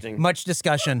that this one. interesting. Much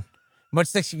discussion.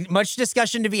 Much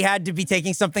discussion to be had to be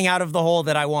taking something out of the hole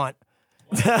that I want.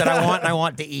 I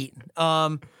want to eat.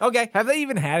 Okay. Have they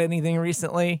even had anything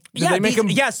recently? Did Yeah, they make them?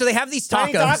 yeah, so they have these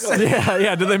Tiny tacos. tacos. Yeah,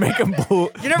 yeah. Did they make them blue?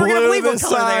 You're never going to believe what this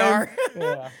color they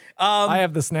time? are. I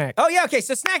have the snack. Oh, yeah, okay,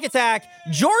 so snack attack.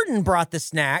 Jordan brought the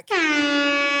snack.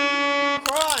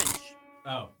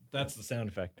 Oh, that's the sound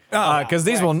effect. Oh, Because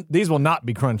these will not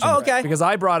be crunching. Oh, okay. Because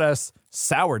I brought us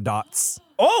sour dots.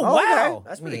 Oh, wow. okay.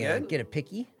 That's pretty Yeah, good. Get a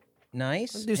picky.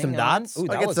 Nice. Do some Hang on. dots. Ooh, I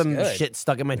that get looks some good. shit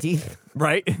stuck in my teeth.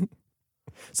 Right?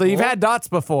 So you've had dots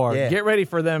before. Yeah. Get ready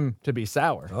for them to be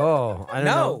sour. Oh, I don't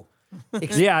know. No.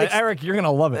 Yeah, Eric, you're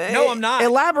gonna love it. No, I'm not.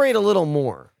 Elaborate a little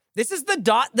more. This is the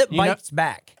dot that You know- bites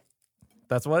back.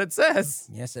 That's what it says.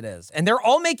 Yes, it is. And they're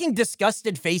all making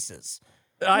disgusted faces.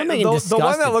 The making one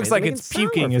disgusted that looks faces. like They're it's making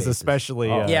puking sour is faces. especially.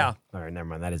 Yeah. All right, never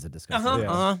mind. That is a disgusting. Uh-huh,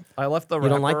 Yeah. uh-huh. I left the You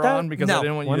don't wrapper like that? on because No. I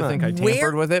didn't want Why you to not? think I Where-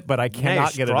 tampered with it, but I Now you're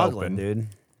cannot get it struggling, open. dude.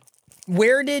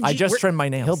 Where did I you, just where, trimmed my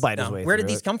nails. He'll bite his no, way where did through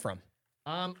these it. come from?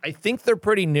 I think they're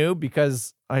pretty new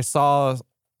because I saw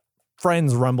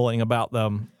friends rumbling about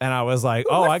them, and I was like,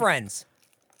 "Oh, what I friends?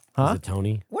 Huh? Is it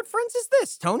Tony? What friends is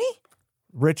this, Tony?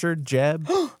 Richard, Jeb,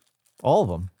 all of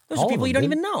them. Those All are of people them, you don't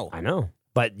dude. even know. I know,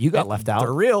 but you got left They're out.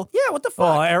 real. Yeah, what the fuck?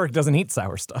 Well, Eric doesn't eat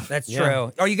sour stuff. That's Yeah.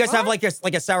 true. Oh, you guys have like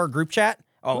a sour group chat?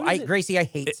 Oh, Gracie, I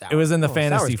hate sour. It was in the sour's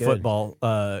fantasy good. football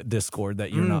Discord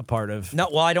that you're not part of. No,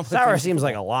 well, I don't. put Sour things- seems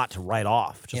like a lot to write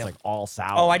off. Just Yeah. like all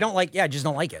sour. Oh, I don't like. Yeah, I just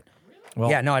don't like it. Well,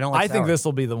 Yeah, no, I don't like I think sour. this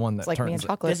will be the one that It's like me and turns it.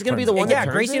 chocolate. This is gonna be the one. Yeah, that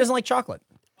turns Gracie it? doesn't like chocolate.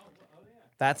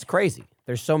 That's crazy.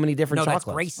 There's so many different No, that's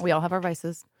chocolates. Gracie. We all have our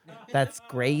vices. That's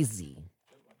crazy.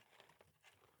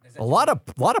 A lot of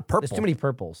purple. There's too many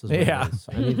purples. Is what Yeah. it is.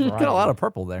 I need Got a lot variety. of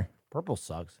purple there. Purple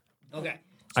sucks. Okay.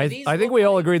 I think we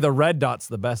all agree the red dot's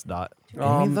the best dot. Give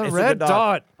me the it's a red good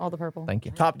dot. All the purple. Thank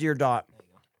you. Top tier dot.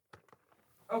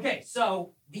 Okay,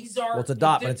 so these are. Well, it's a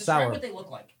dot, but it's describe sour. what they look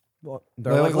like. Well, They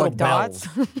they're look like little like dots.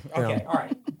 bells. Okay, all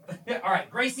right. All right,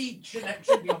 Gracie should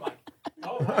be on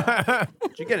mic.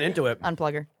 She's getting into it.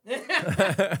 Unplug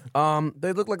her.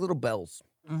 They look like little bells.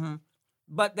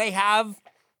 But they have.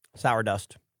 Sour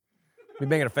dust. You're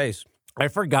making a face. I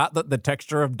forgot that the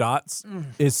texture of dots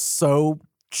is so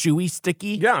chewy,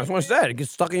 sticky. Yeah, that's what I said. It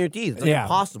gets stuck in your teeth. It's like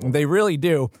impossible. They really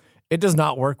do. It does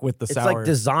not work with the It's sour. like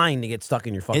designed to get stuck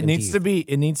in your fucking it needs teeth. to be.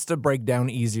 It needs to break down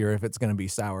easier if it's going to be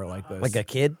sour like this. Like a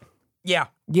kid. Yeah.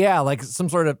 yeah, like some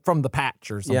sort of from the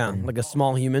patch or something. Yeah, like a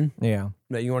small human Yeah.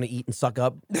 that you want to eat and suck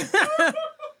up.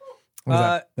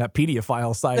 That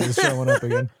pedophile side is showing up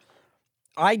again.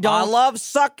 I don't. I love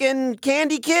sucking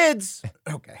candy kids.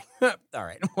 Okay. All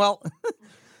right. Well,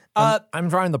 I'm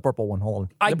trying the purple one. Hold on.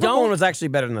 I The purple one don't. was actually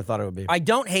better than I thought it would be. I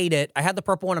don't hate it. I had the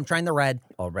purple one. I'm trying the red.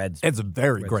 Oh, red's It's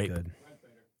very red's great. good.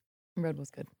 Red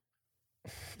was good.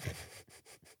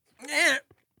 Eh.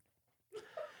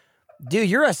 Dude,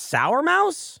 you're a sour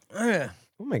mouse? Eh.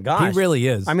 Oh my gosh. He really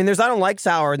is. I mean, I don't like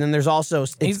sour, and then there's also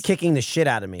it's He's- kicking the shit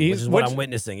out of me, which he's- is what which- I'm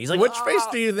witnessing. He's like, which face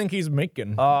do you think he's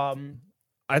making? Um,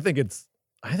 I think it's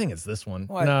this one.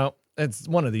 What? No, it's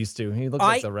one of these two. He looks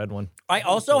like the red one. I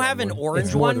also have an orange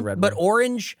It's more the one, red but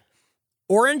one.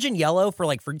 orange and yellow for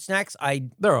like fruit snacks.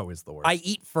 They're always the worst. I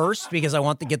eat first because I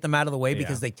want to get them out of the way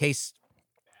because they taste.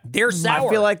 They're sour.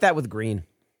 I feel like that with green.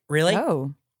 Really?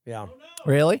 Oh, Yeah.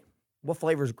 really? What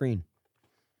flavor is green?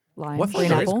 lime, What green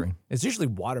flavor is apple. green? It's usually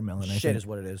watermelon. I Shit think is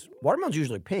what it is. Watermelon's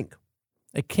usually pink.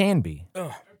 it can be,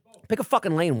 Pick a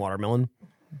fucking lane, watermelon.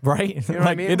 right? know what I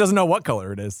Like, mean? it doesn't know what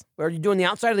color it is. Are you doing the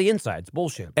outside or the inside? It's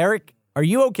bullshit. Eric, are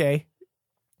you okay?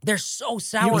 They're so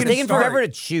sour. It's to taking start. forever to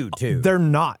chew too. They're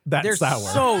not that They're sour.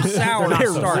 so sour. They're to not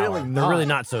so start. sour. They're really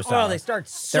not so sour. Oh, they start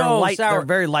They're so light. sour. They're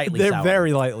very lightly They're sour.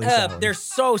 very lightly sour. They're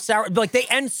so sour. Like they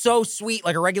end so sweet,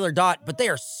 like a regular dot, but they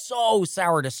are so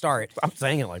sour to start. I'm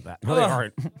saying it like that. No, they Ugh.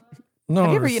 aren't. no,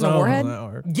 Have you ever they're eaten a so warhead?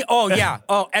 sour. Yeah, oh yeah.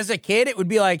 Oh, as a kid, it would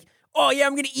be like, oh yeah,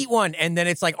 I'm gonna eat one, and then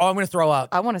it's like, oh, I'm gonna throw up.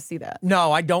 I want to see that.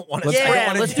 No, I don't want to.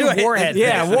 Yeah, let's do warheads.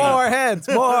 Yeah, next week. warheads,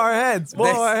 warheads,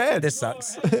 warheads. This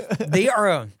sucks. They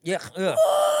are. Yeah. Ugh.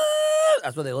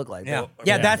 That's what they look like. Yeah. They're-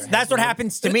 Yeah. That's what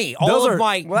happens to me. All Those of are-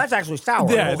 my. Well, that's actually sour.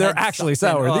 Yeah, they're heads actually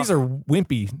suck, sour. man. These are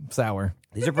wimpy sour.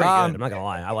 These are pretty good. I'm not gonna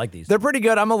lie. I like these. They're pretty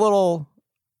good. I'm a little.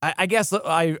 I guess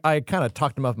I kind of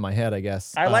talked them up in my head. I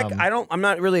guess I like. I'm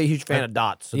not really a huge fan of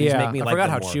dots. So these yeah, make me I like forgot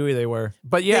them how more. chewy they were.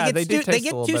 But yeah, they, do taste They a get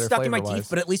little too better stuck in my teeth, flavor-wise.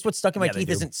 but at least what's stuck in my Yeah, they teeth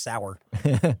do. isn't sour.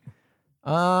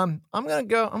 I'm gonna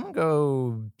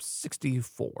go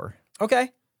 64. Okay.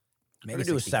 I'm gonna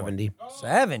do a 70.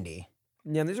 70.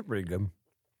 Yeah, these are pretty good.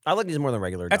 I like these more than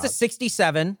regular. That's a dots.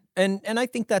 67, and I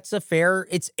think that's a fair.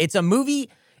 It's a movie.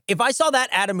 If I saw that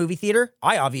at a movie theater,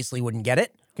 I obviously wouldn't get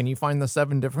it. Can you find the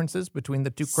 7 differences between the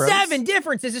two crows? 7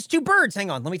 differences. It's 2 birds. Hang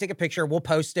on. Let me take a picture. We'll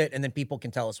post it, and then people can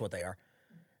tell us what they are.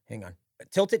 Hang on.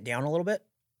 Tilt it down a little bit.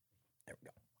 There we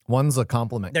go. One's a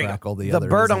compliment There you go. crackle. The The other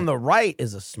bird isn't. on the right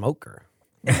is a smoker.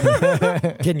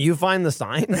 Can you find the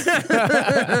signs?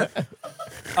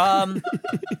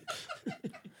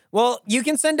 Well, you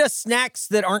can send us snacks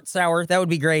that aren't sour. That would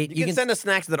be great. You can send us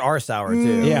snacks that are sour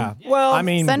too. Yeah. Well, I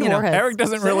mean, send warheads. Eric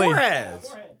doesn't Send really.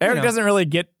 warheads. Eric know. doesn't really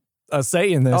get a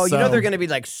say in this. Oh, you know so- they're going to be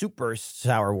like super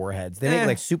sour warheads. They make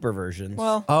like super versions.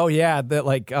 well, Oh yeah, that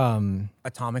like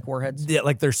atomic warheads. yeah,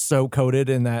 like they're so coated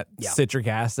in that Yeah. citric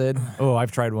acid. Oh,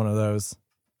 I've tried one of those.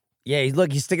 yeah,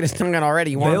 look, he's sticking his tongue out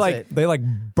already. He wants it. They like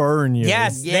burn you.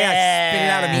 Yes, they like spit it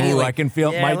out Yeah. immediately. Ooh, I can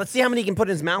feel Yeah, my. let's see how many he can put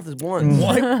in his mouth at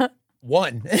once.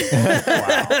 One.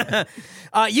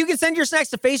 You can send your snacks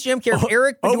to Face Jam Care of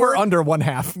Eric over Bedore, under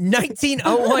 1/2.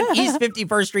 1901 East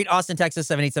 51st Street, Austin, Texas,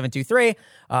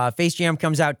 78723. Face Jam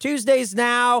comes out Tuesdays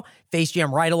now. Face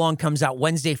Jam Ride Along comes out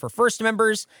Wednesday for first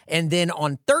members. And then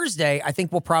on Thursday, I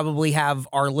think we'll probably have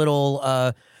our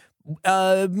little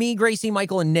me, Gracie,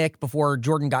 Michael, and Nick, before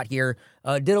Jordan got here,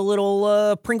 did a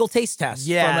little Pringle taste test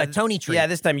from a Tony tree. Yeah,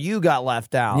 this time you got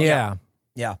left out. Yeah.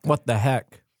 Yeah. What the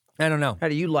heck? I don't know. How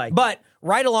do you like? But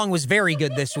Ride Along was very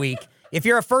good this week. If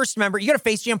you're a first member, you go to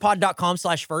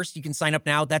facejampod.com/first. You can sign up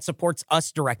now. That supports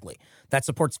us directly. That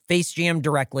supports Face Jam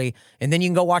directly. And then you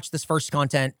can go watch this first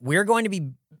content. We're going to be,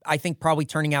 I think, probably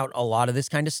turning out a lot of this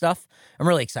kind of stuff. I'm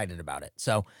really excited about it.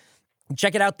 So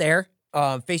check it out there.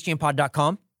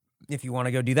 Facejampod.com. If you want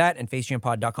to go do that, and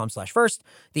facejampod.com/first.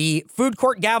 The food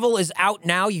court gavel is out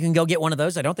now. You can go get one of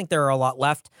those. I don't think there are a lot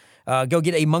left. Go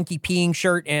get a monkey peeing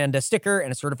shirt and a sticker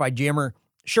and a certified jammer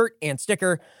shirt and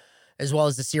sticker. as well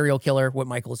as the serial killer, what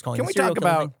Michael is calling Can the we serial talk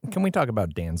killer about thing. Can we talk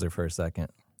about Danzer for a second?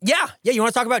 Yeah. You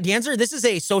want to talk about Danzer? This is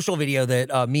a social video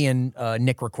that me and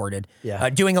Nick recorded. Yeah.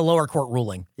 Doing a lower court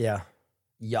ruling. Yeah.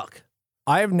 Yuck.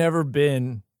 I have never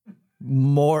been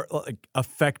more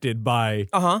affected by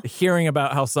hearing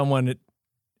about how someone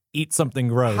eats something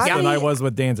gross How than did I he- was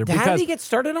with Danzer. How did Because he get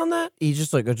started on that? He's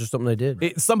just like, it's just something they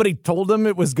did. somebody told him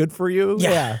it was good for you.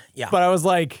 Yeah. But I was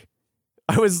like,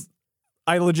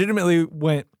 I legitimately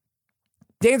went,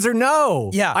 Danzer, no.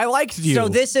 Yeah. I liked you. So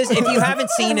this is, if you haven't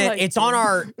seen it, Like it's on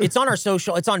our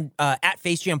social. It's on at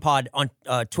FaceJamPod on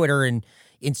Twitter and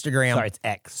Instagram. Sorry, it's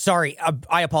X. Sorry,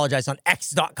 I apologize. On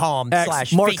x.com/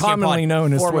 X, more FaceJamPod. commonly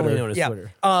known as Formerly Twitter. known as Yeah.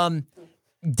 Twitter.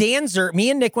 Danzer, me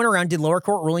and Nick went around, did lower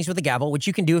court rulings with a gavel, which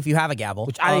you can do if you have a gavel.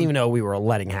 Which I didn't even know we were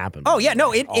letting happen. Oh yeah,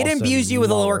 no, it Also imbues you with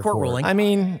a lower court ruling. I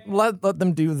mean, let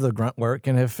them do the grunt work,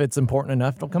 and if it's important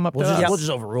enough, they'll come up to us. We'll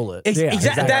just overrule it. Yeah,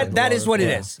 exactly. That is what it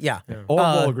is. Yeah. Or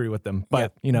we'll agree with them.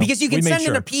 But, you know, Because you can we made send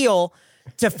sure. an appeal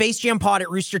to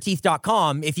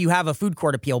facejampod@roosterteeth.com if you have a food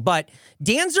court appeal. But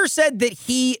Danzer said that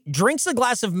he drinks a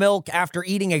glass of milk after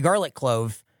eating a garlic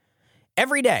clove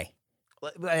every day.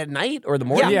 At night or the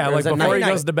morning? Yeah, Or like is it before he night?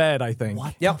 goes to bed, I think.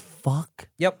 What Yep. the fuck?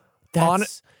 Yep.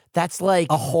 That's like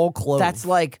A whole clove. That's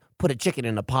like put a chicken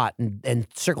in a pot and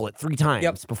circle it 3 times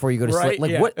Yep. before you go to right. sleep.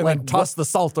 Like yeah. what? And Like then toss the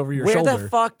salt over your where shoulder. the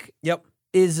fuck Yep.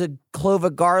 is a clove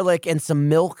of garlic and some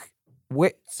milk?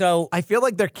 Where? So I feel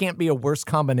like there can't be a worse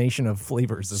combination of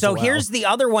flavors. As well. here's the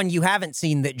other one you haven't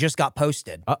seen that just got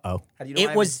posted. Uh-oh. How do you It I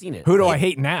haven't was- seen it. Who do I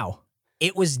hate now?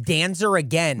 It was Danzer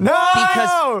again. No!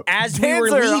 Because as we were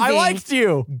Danzer, leaving, I liked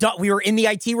you. We were in the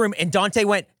IT room and Dante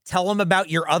went, "Tell him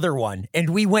about your other one." And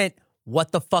we went,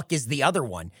 "What the fuck is the other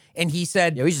one?" And he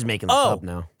said, Yo, he's just making this "Oh, up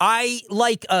now. I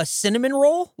like a cinnamon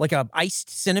roll, like a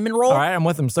iced cinnamon roll. All right, I'm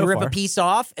with him so You rip far. a piece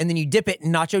off and then you dip it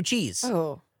in nacho cheese."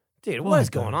 Oh. Dude, what is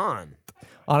going on?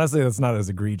 Honestly, that's not as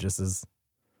egregious as...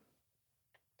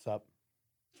 What's up?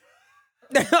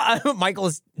 Michael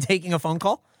is taking a phone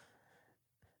call.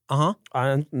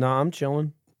 I'm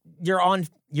chilling.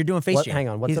 You're doing Face What? Jam. Hang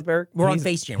on. What's up, Eric? We're on He's-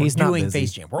 Face Jam. he's We're not doing busy.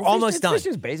 Face Jam. We're almost done. This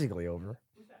is basically over.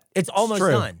 It's almost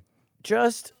true. done.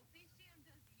 Just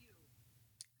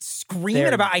Screaming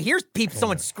There. about, I hear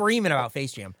someone screaming about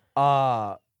Face Jam.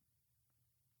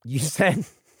 you said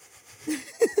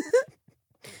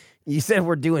you said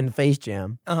we're doing Face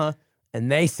Jam. Uh-huh. And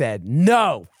they said,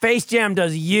 no, Face Jam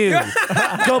does you.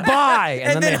 Goodbye.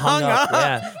 And, then they hung up.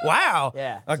 Yeah. Wow.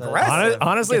 Yeah. Aggressive.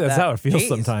 Honestly, Get that's that. how it feels Jeez.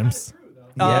 sometimes.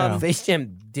 Yeah. Face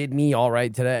Jam did me all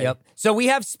right today. Yep. So we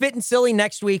have Spit and Silly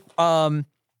next week.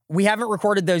 We haven't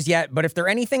recorded those yet, but if they're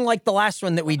anything like the last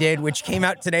one that we did, which came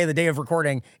out today, the day of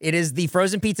recording, it is the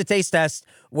frozen pizza taste test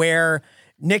where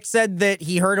Nick said that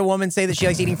he heard a woman say that she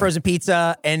likes eating frozen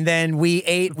pizza, and then we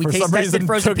For taste some tested reason,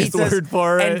 frozen took his pizzas, word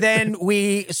for it. and then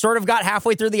we sort of got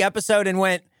halfway through the episode and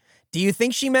went, "Do you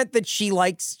think she meant that she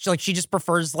likes, she just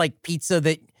prefers like pizza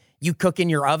that you cook in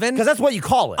your oven?" Because that's what you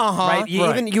call it, right?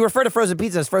 Right. You refer to frozen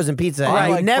pizza as frozen pizza. I and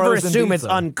you like never frozen assume it's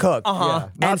pizza. uncooked. Uh-huh.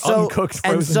 Not And so, uncooked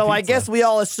and frozen so I pizza. guess we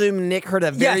all assume Nick heard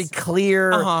a very Yes.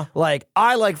 clear, like,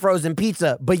 I like frozen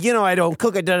pizza, but I don't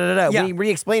cook it, Yeah. When he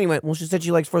re-explained, he went, well, she said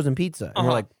she likes frozen pizza. And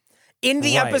we're like, In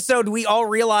the Right. episode, we all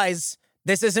realize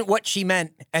this isn't what she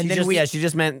meant, and then she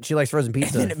just meant she likes frozen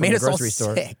pizza and it from made the us all grocery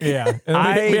store. sick. Yeah.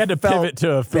 And we had to pivot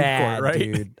to a food bad, court,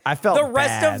 right? dude. I felt The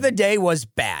rest bad. of the day was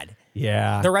bad.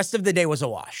 Yeah. The rest of the day was a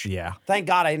wash. Yeah. Thank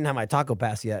God I didn't have my taco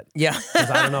pass yet. Yeah. 'Cause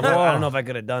I don't know if I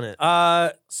could have done it.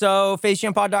 So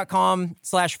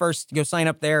facejampod.com/first. Go sign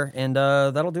up there, and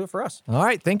that'll do it for us. All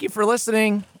right. Thank you for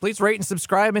listening. Please rate and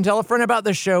subscribe and tell a friend about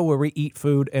the show where we eat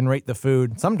food and rate the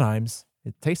food. Sometimes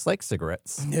it tastes like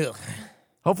cigarettes. Ugh.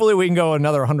 Hopefully we can go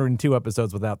another 102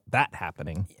 episodes without that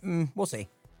happening. We'll see.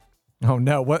 Oh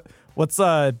no. What's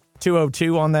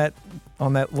 202 on that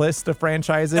list of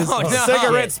franchises? Oh, no.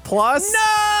 Cigarettes Plus? No!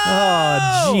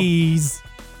 Oh jeez.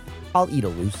 I'll eat a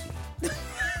Lucy.